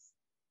forgiveness.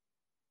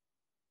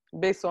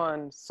 Based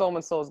on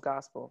so-and-so's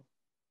gospel.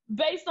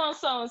 Based on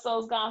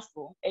so-and-so's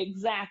gospel.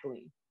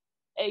 Exactly.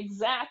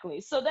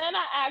 So then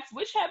I asked,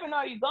 which heaven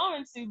are you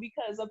going to?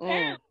 Because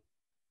apparently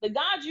the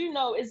God you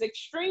know is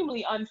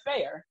extremely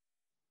unfair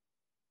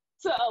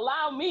to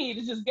allow me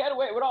to just get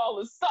away with all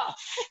this stuff.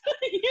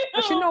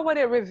 But you know what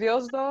it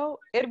reveals, though?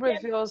 It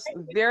reveals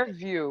their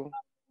view.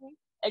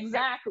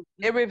 Exactly.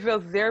 It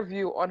reveals their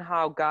view on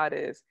how God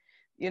is,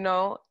 you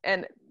know?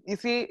 And you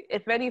see,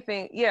 if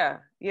anything,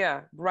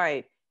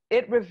 right.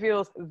 It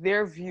reveals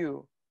their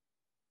view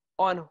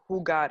on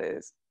who God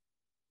is.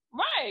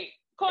 Right.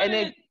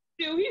 And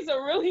he's a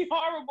really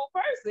horrible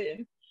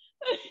person.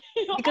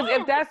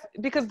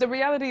 Because the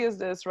reality is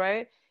this,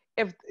 right?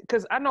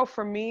 Because I know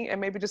for me,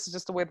 and maybe this is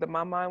just the way that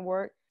my mind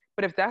worked,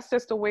 but if that's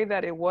just the way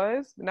that it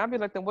was, then I'd be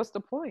like, then what's the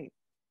point?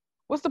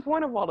 What's the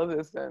point of all of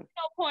this then?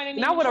 No point in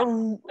And I would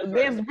have.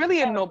 There's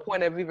really no Ever.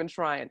 point of even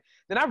trying.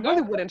 Then I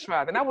really wouldn't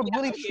try. Then I would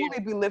really truly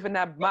be living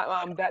that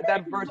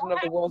that version of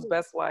the world's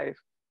best life.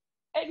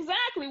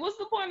 Exactly. What's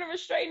the point of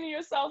restraining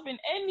yourself in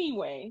any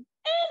way?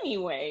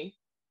 Anyway,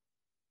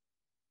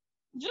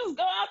 just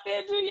go out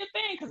there and do your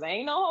thing, because there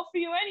ain't no hope for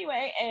you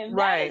anyway. And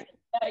right.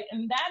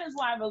 that is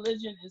why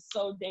religion is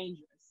so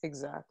dangerous.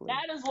 Exactly.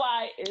 That is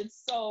why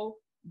it's so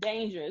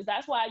dangerous.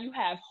 That's why you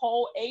have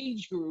whole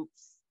age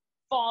groups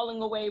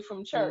falling away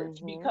from church,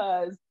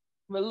 because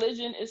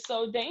religion is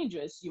so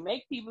dangerous. You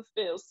make people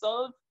feel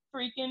so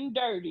freaking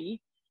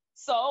dirty,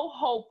 so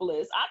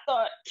hopeless. I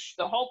thought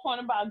the whole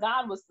point about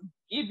God was to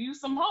give you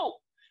some hope.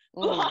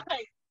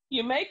 Like,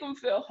 you make them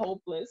feel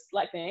hopeless,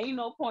 like there ain't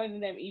no point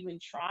in them even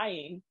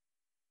trying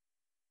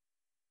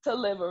to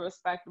live a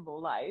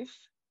respectable life.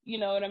 You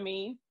know what I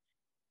mean?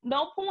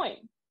 No point.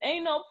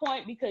 Ain't no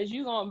point, because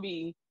you're gonna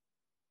be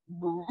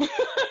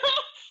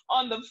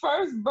on the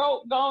first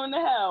boat going to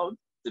hell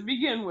to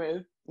begin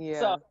with. Yeah.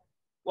 So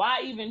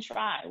why even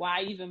try?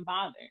 Why even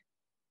bother?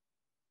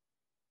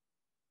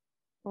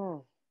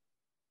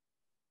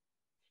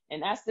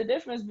 And that's the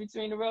difference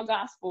between the real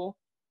gospel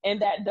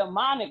and that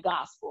demonic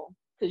gospel.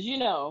 Because, you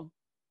know,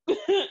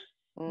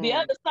 the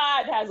other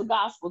side has a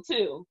gospel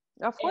too.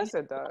 Of course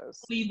it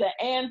does. Be the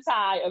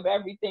anti of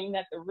everything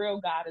that the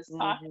real God is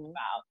talking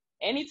about.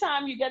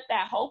 Anytime you get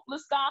that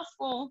hopeless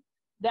gospel,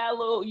 that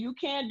little you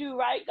can't do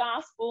right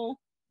gospel,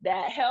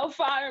 that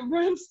hellfire and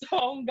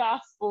brimstone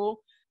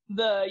gospel,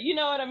 the, you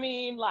know what I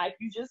mean? Like,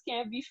 you just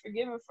can't be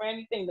forgiven for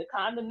anything. The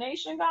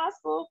condemnation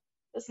gospel,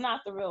 it's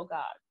not the real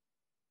God.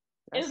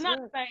 It's not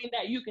saying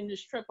that you can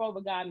just trip over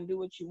God and do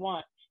what you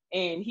want.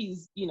 And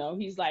he's, you know,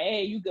 he's like,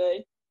 hey, you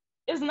good.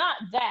 It's not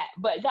that,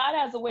 but God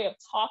has a way of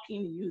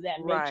talking to you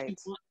that makes you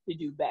want to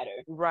do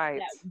better.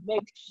 Right.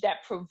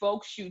 That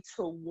provokes you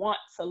to want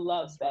to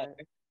love better,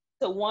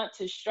 to want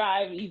to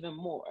strive even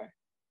more.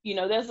 You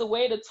know, there's a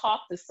way to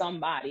talk to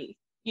somebody.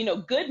 You know,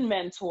 good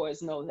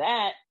mentors know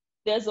that.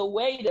 There's a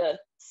way to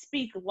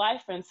speak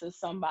life into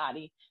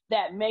somebody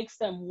that makes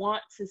them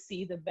want to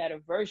see the better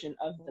version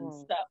of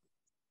themselves.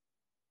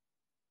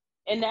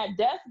 And that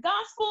death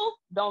gospel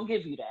don't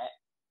give you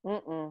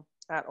that.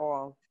 At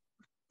all.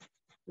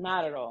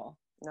 Not at all.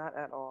 Not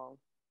at all.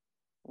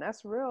 And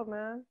that's real,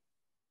 man.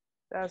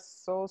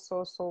 That's so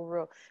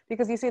real.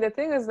 Because you see, the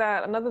thing is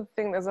that another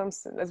thing, as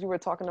you were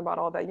talking about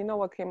all that, you know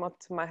what came up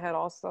to my head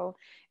also?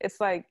 It's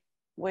like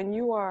when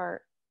you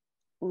are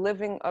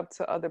living up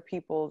to other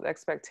people's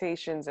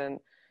expectations and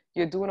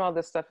you're doing all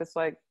this stuff, it's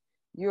like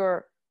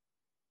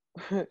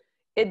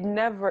it's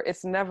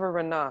never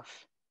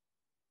enough.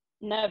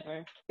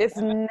 Never. It's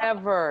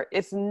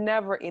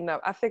never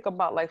enough. I think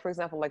about, like, for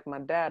example, like my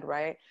dad,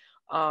 right?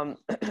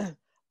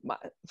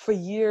 For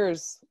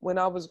years when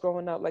I was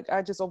growing up, like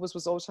I just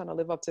was always trying to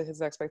live up to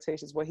his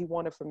expectations, what he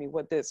wanted from me,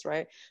 what this,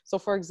 right? So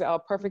for example, a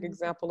perfect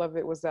example of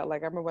it was that,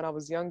 like, I remember when I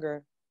was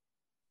younger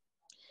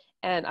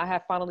and I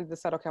had finally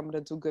decided, okay, I'm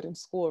going to do good in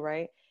school,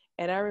 right?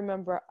 And I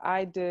remember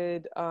I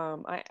did,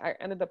 I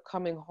ended up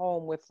coming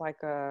home with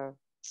like I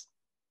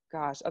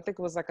think it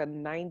was like a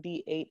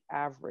 98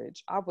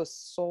 average. I was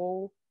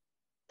so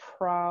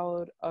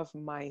proud of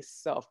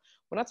myself.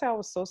 When I tell you I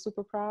was so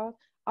super proud,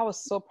 I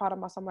was so proud of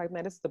myself. I'm like,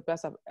 man, this is the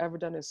best I've ever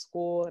done in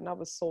school. And I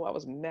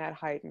was mad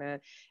hype,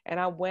 man. And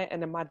I went,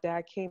 and then my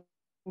dad came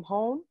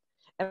home,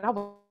 and I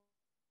was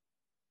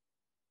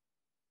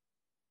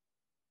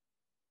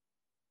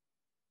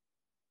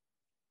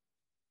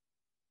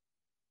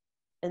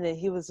and then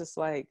he was just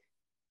like,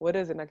 what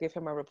is it? And I gave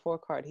him my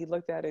report card. He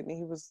looked at it and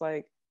he was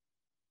like,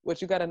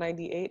 what, you got a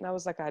 98? And I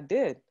was like, I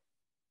did,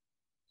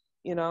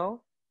 you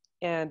know?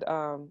 And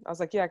I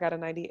was like, yeah, I got a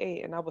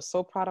 98. And I was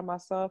so proud of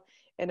myself.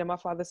 And then my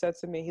father said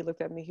to me, he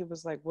looked at me, he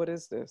was like, what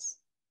is this?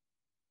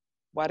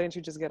 Why didn't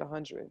you just get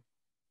 100? He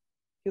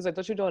was like,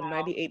 don't you know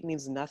 98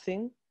 means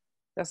nothing?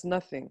 That's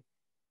nothing.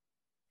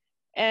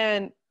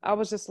 And I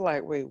was just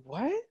like, wait,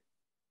 what?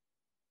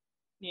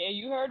 Yeah,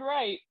 you heard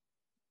right.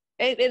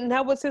 And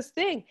that was his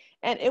thing.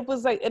 And it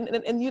was like, and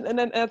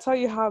then I'll tell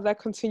you how that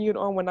continued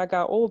on when I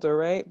got older,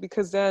 right?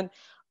 Because then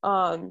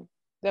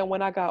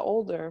when I got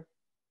older,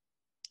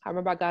 I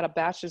remember I got a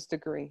bachelor's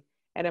degree.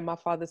 And then my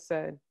father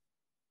said,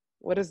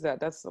 what is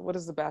that? What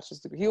is the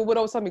bachelor's degree? He would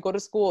always tell me, go to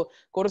school,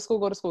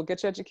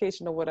 get your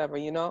education or whatever,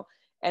 you know?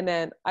 And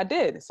then I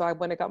did. So I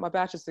went and got my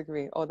bachelor's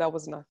degree. Oh, that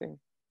was nothing.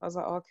 I was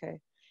like,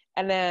 okay.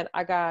 And then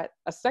I got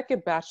a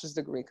second bachelor's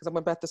degree because I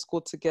went back to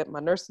school to get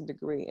my nursing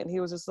degree. And he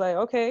was just like,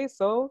 okay,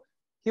 so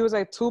he was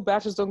like, two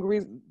bachelor's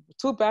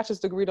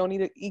degree don't need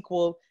to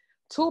equal,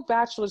 2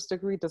 bachelor's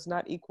degree does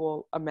not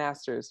equal a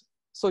master's.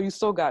 So you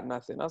still got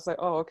nothing. I was like,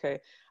 oh, okay.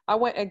 I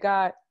went and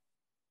got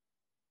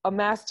a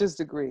master's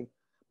degree.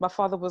 My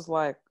father was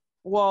like,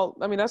 well,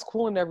 I mean, that's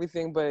cool and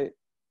everything, but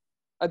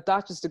a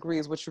doctor's degree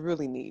is what you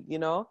really need, you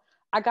know?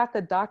 I got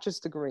the doctor's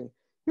degree.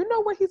 You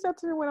know what he said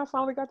to me when I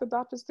finally got the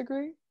doctor's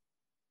degree?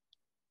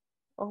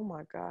 Oh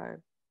my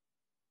God.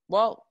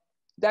 Well,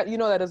 that, you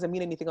know, that doesn't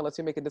mean anything unless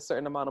you're making a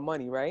certain amount of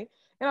money, right?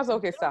 And I was like,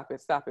 okay, stop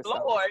it.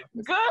 Lord,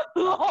 good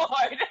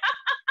Lord.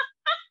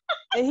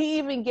 And he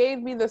even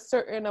gave me the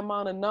certain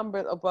amount of number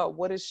about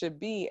what it should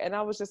be. And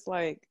I was just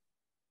like,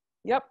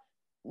 yep.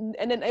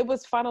 And then it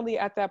was finally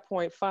at that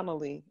point,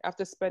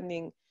 after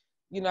spending,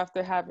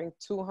 after having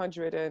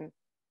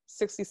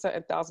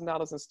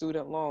 $260,000 in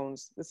student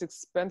loans, this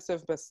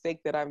expensive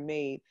mistake that I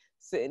made,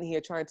 sitting here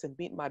trying to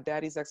meet my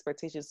daddy's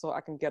expectations so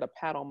I can get a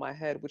pat on my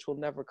head, which will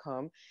never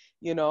come,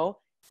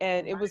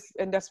 and it was,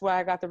 and that's why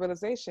I got the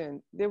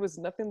realization there was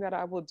nothing that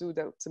I will do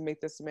to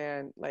make this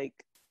man like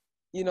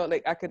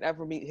I could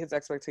ever meet his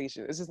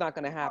expectations. It's just not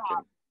going to happen.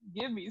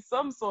 Give me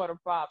some sort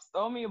of props.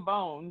 Throw me a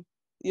bone.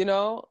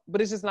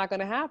 But it's just not going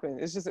to happen.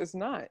 It's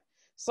not.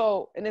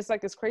 So, and it's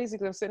like, it's crazy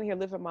because I'm sitting here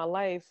living my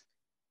life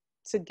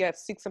to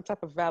seek some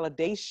type of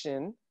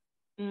validation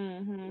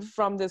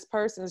from this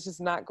person. It's just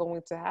not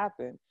going to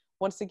happen.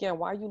 Once again,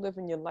 why are you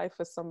living your life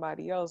for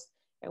somebody else?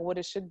 And what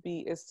it should be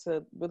is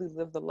to really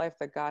live the life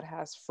that God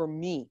has for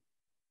me.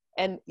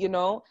 And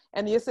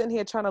and you're sitting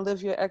here trying to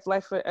live your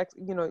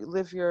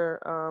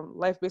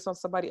life based on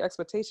somebody's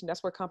expectation.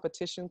 That's where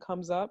competition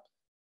comes up.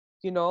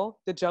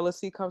 The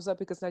jealousy comes up,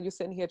 because now you're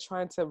sitting here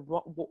trying to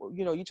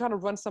you're trying to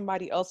run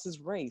somebody else's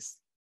race.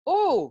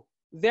 Oh,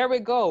 there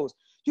it goes.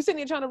 You're sitting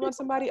here trying to run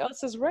somebody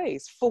else's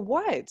race for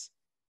what?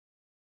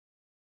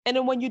 And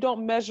then when you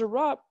don't measure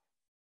up,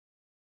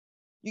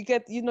 you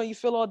get you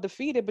feel all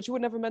defeated, but you were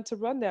never meant to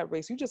run that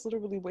race. You just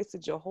literally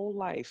wasted your whole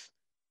life.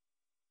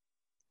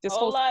 This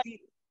whole life.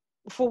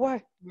 For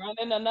what?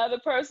 Running another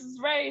person's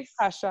race.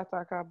 Hey.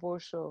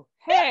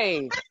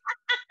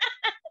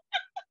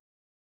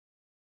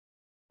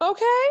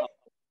 Okay.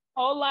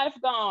 Whole life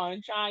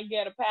gone trying to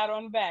get a pat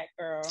on the back,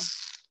 girl.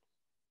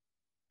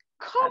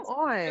 Come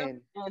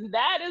on. And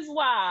that is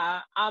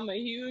why I'm a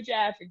huge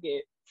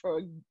advocate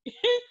for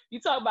you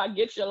talk about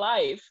get your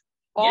life.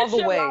 All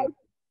the way. Life in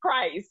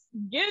Christ.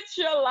 Get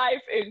your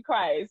life in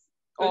Christ.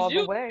 All the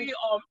you way. Be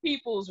on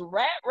people's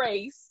rat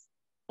race.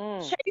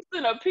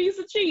 Chasing a piece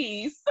of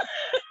cheese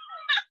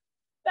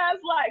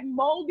that's like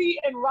moldy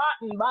and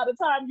rotten by the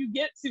time you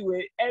get to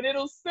it, and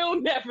it'll still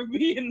never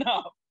be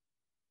enough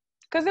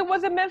because it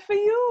wasn't meant for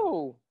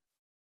you.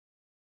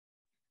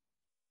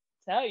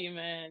 Tell you,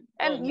 man.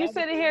 And you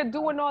sitting here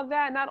doing all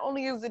that. Not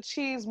only is the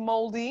cheese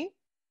moldy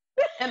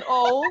and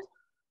old,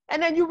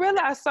 and then you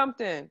realize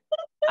something.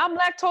 I'm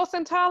lactose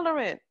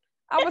intolerant.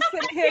 I was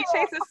sitting here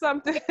chasing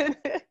something.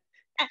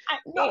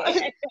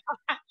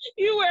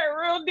 You went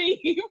real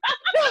deep.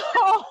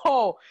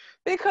 No,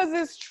 because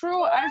it's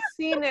true. I've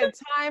seen it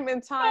time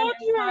and time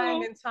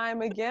and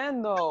time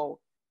again, though.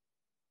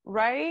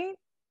 Right?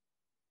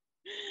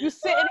 You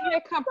sitting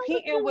here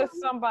competing with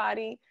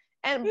somebody,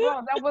 and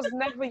bro, that was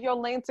never your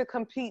lane to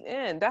compete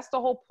in. That's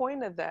the whole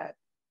point of that.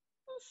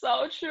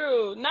 So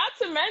true. Not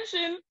to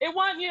mention, it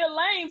wasn't your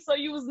lane, so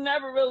you was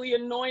never really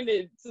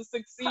anointed to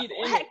succeed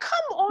in it.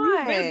 Come on. You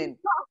really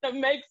trying to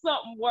make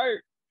something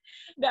work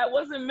that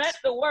wasn't meant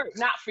to work.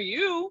 Not for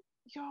you.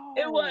 Yo.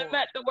 It wasn't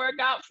meant to work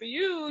out for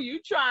you. You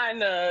trying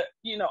to,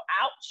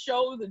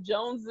 outshow the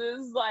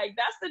Joneses. Like,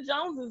 that's the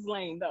Joneses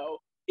lane, though.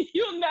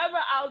 You'll never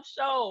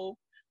outshow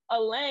a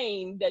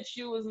lane that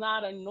you was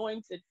not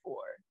anointed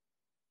for.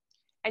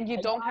 And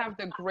you don't have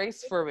the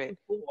grace for it.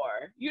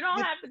 You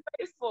don't have the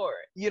grace for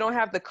it. You don't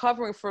have the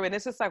covering for it. And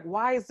it's just like,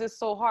 why is this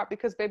so hard?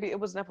 Because, baby, it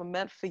was never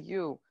meant for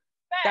you.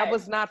 That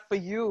was not for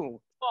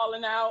you.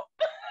 Falling out.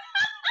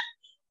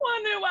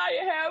 Wondering why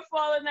your hair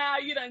falling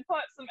out. You done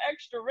caught some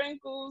extra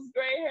wrinkles,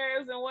 gray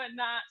hairs and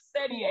whatnot.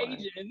 Steady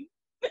aging.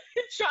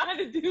 Trying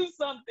to do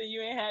something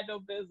you ain't had no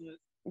business.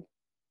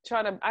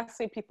 I've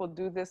seen people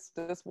do this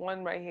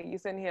one right here. You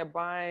sitting here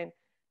buying,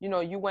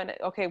 you went,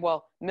 okay,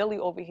 well, Millie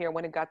over here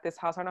went and got this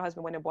house. Her and her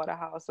husband went and bought a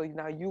house. So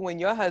now you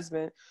and your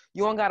husband,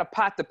 you don't got a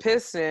pot to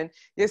piss in.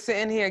 You're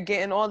sitting here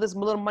getting all this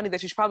little money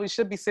that you probably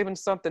should be saving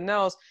something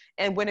else,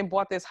 and went and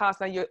bought this house.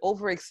 Now you're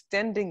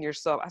overextending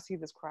yourself. I see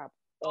this crap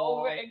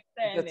all the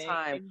time.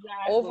 Exactly.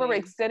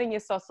 Overextending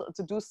yourself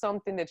to do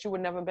something that you were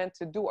never meant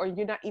to do, or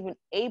you're not even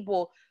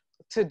able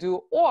to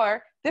do,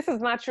 or this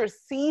is not your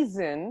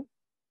season.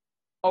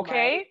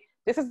 Okay. Right.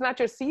 This is not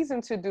your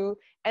season to do.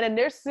 And then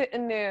they're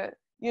sitting there,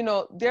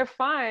 they're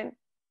fine.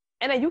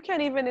 And then you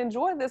can't even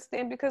enjoy this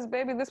thing because,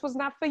 baby, this was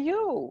not for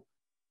you.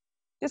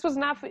 This was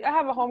not for, I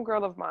have a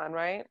homegirl of mine,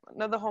 right?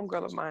 Another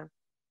homegirl of mine.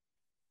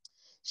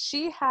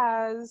 She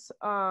has,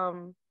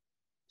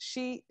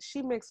 she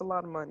makes a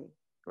lot of money,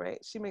 right?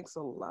 She makes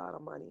a lot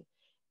of money.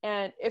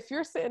 And if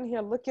you're sitting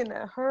here looking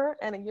at her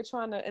and then you're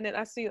trying to, and then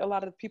I see a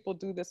lot of people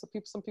do this,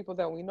 some people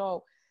that we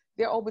know,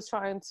 they're always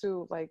trying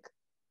to like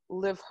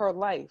live her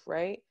life,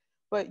 right?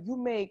 But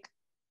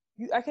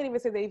I can't even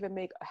say they even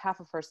make half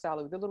of her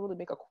salary. They literally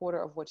make a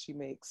quarter of what she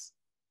makes.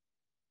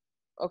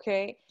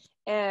 Okay?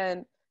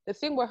 And the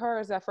thing with her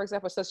is that, for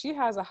example, so she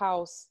has a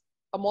house,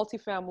 a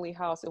multifamily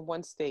house in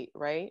one state,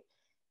 right?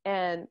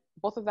 And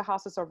both of the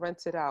houses are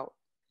rented out.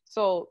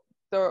 So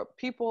the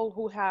people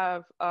who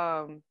have,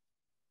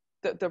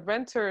 the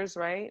renters,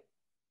 right?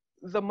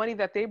 The money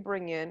that they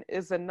bring in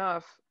is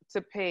enough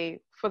to pay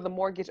for the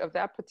mortgage of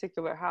that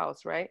particular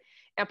house, right?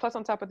 And plus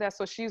on top of that,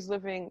 so she was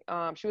living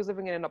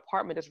in an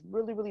apartment, this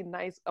really, really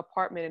nice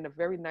apartment in a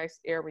very nice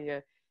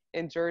area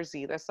in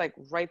Jersey. That's like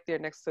right there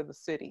next to the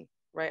city,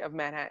 right, of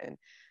Manhattan,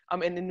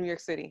 in New York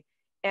City.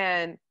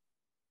 And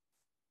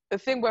the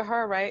thing with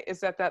her, right, is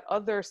that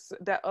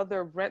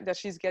other rent that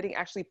she's getting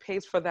actually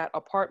pays for that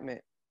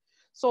apartment.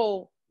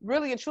 So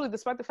really and truly,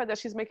 despite the fact that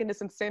she's making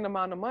this insane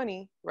amount of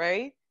money,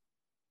 right,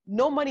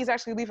 no money is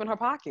actually leaving her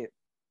pocket.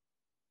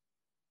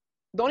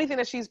 The only thing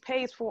that she's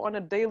pays for on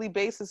a daily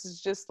basis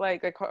is just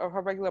like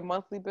her regular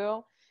monthly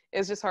bill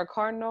is just her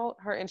car note,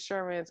 her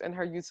insurance, and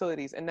her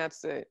utilities, and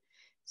that's it.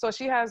 So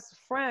she has a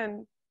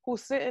friend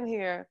who's sitting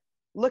here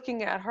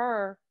looking at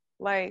her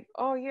like,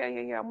 oh yeah,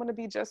 I'm gonna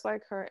be just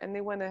like her. And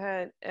they went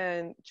ahead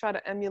and try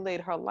to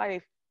emulate her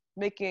life,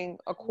 making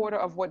a quarter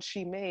of what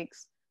she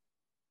makes.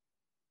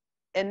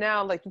 And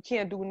now like you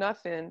can't do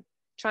nothing,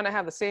 trying to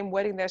have the same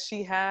wedding that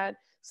she had,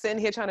 sitting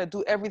here trying to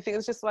do everything.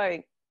 It's just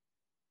like,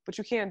 but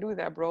you can't do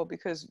that, bro,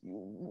 because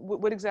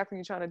what exactly are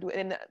you trying to do?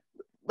 And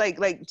like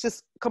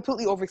just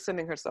completely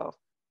overextending herself,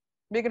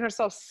 making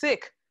herself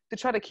sick to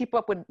try to keep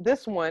up with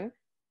this one.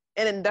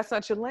 And then that's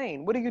not your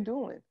lane. What are you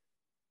doing?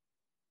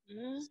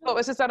 Mm-hmm. So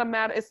it's just not a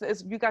matter.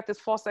 It's you got this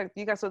false, so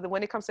that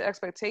when it comes to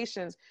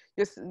expectations,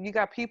 you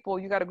got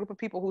a group of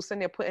people who sitting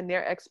there putting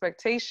their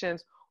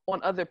expectations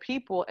on other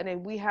people. And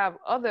then we have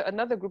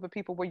another group of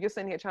people where you're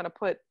sitting here trying to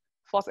put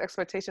false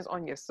expectations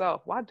on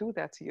yourself. Why do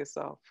that to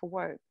yourself? For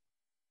what?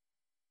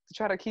 To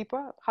try to keep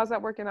up? How's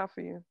that working out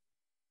for you?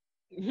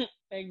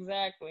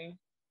 Exactly.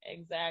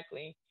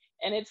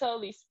 And it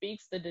totally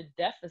speaks to the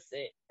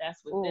deficit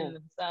that's within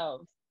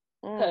themselves.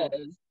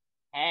 Because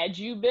had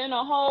you been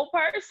a whole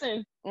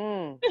person,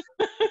 come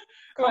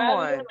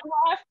on, been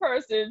a half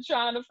person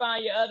trying to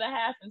find your other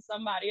half in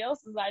somebody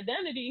else's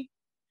identity,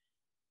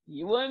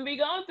 you wouldn't be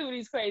going through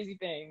these crazy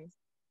things.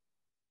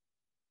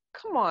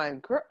 Come on,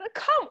 girl.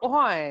 Come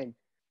on.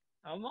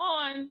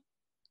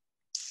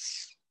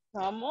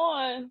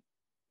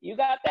 You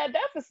got that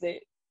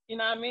deficit. You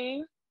know what I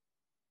mean?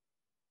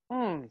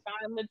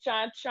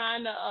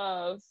 Trying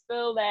to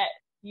fill that,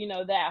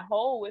 that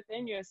hole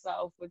within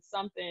yourself with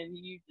something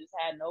you just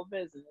had no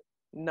business.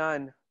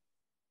 None.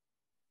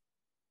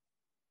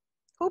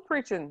 Who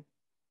preaching?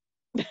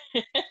 That's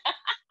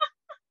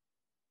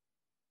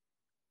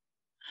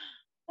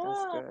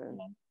good.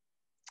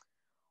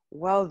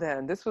 Well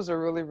then, this was a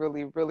really,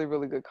 really, really,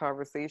 really good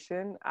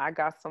conversation. I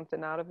got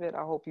something out of it.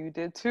 I hope you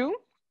did too.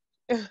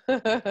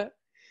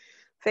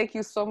 Thank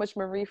you so much,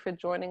 Marie, for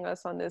joining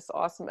us on this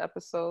awesome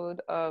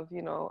episode of,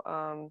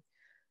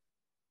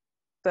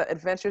 the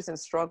adventures and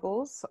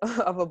struggles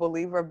of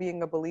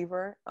being a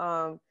believer.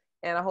 And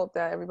I hope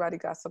that everybody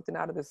got something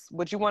out of this.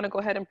 Would you want to go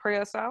ahead and pray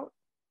us out?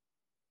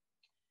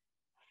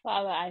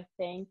 Father, I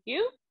thank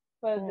you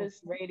for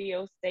this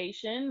radio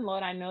station.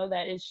 Lord, I know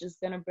that it's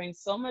just going to bring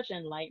so much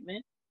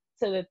enlightenment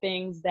to the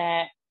things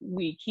that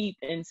we keep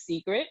in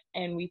secret.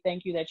 And we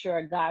thank you that you're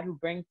a God who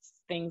brings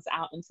things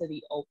out into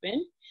the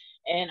open.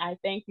 And I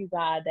thank you,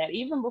 God, that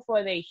even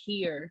before they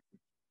hear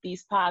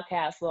these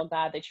podcasts, Lord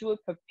God, that you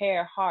would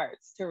prepare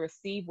hearts to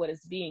receive what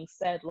is being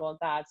said, Lord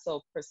God,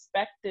 so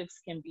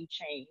perspectives can be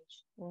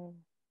changed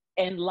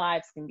and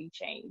lives can be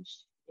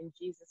changed. In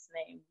Jesus'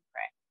 name we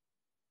pray.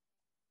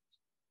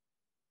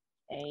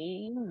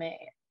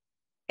 Amen.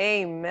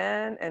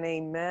 Amen and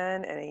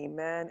amen and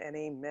amen and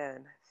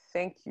amen.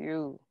 Thank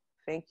you.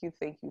 Thank you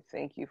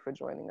for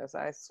joining us.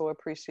 I so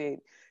appreciate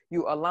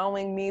you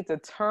allowing me to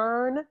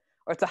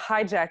to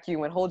hijack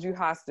you and hold you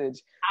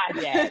hostage.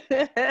 Hijack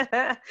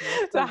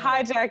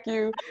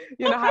you,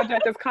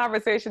 hijack this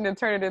conversation and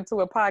turn it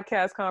into a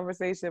podcast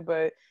conversation.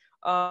 But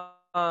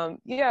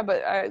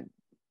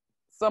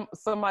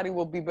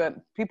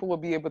people will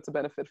be able to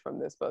benefit from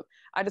this. But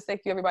I just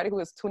thank you, everybody who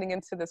is tuning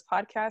into this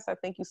podcast. I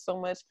thank you so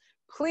much.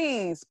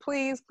 Please,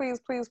 please, please,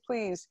 please,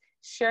 please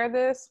share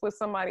this with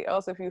somebody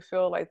else if you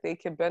feel like they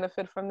can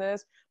benefit from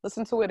this.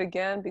 Listen to it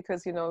again,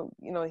 because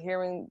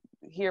hearing,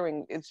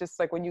 it's just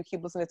like when you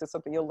keep listening to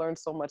something, you'll learn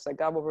so much. Like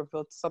God will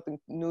reveal something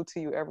new to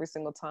you every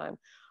single time.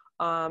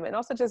 And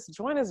also just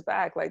join us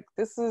back. Like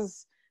this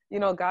is,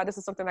 God, this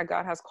is something that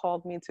God has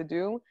called me to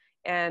do.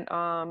 And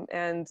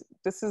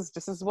this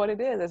is what it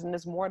is, and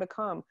there's more to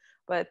come.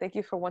 But thank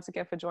you once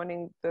again for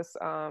joining this,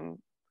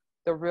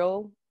 the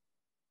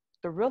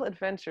real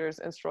adventures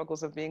and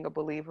struggles of being a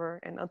believer.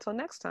 And until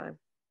next time,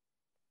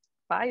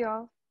 bye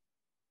y'all.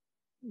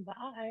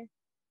 Bye.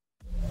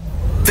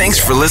 Thanks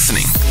for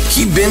listening.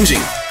 Keep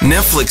binging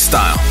Netflix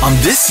style on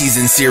this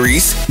season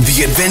series,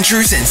 The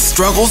Adventures and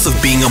Struggles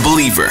of Being a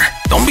Believer.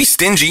 Don't be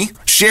stingy.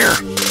 Share,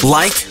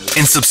 like,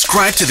 and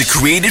subscribe to the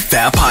Created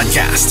Fab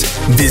podcast.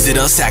 Visit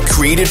us at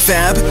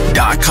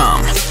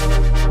createdfab.com.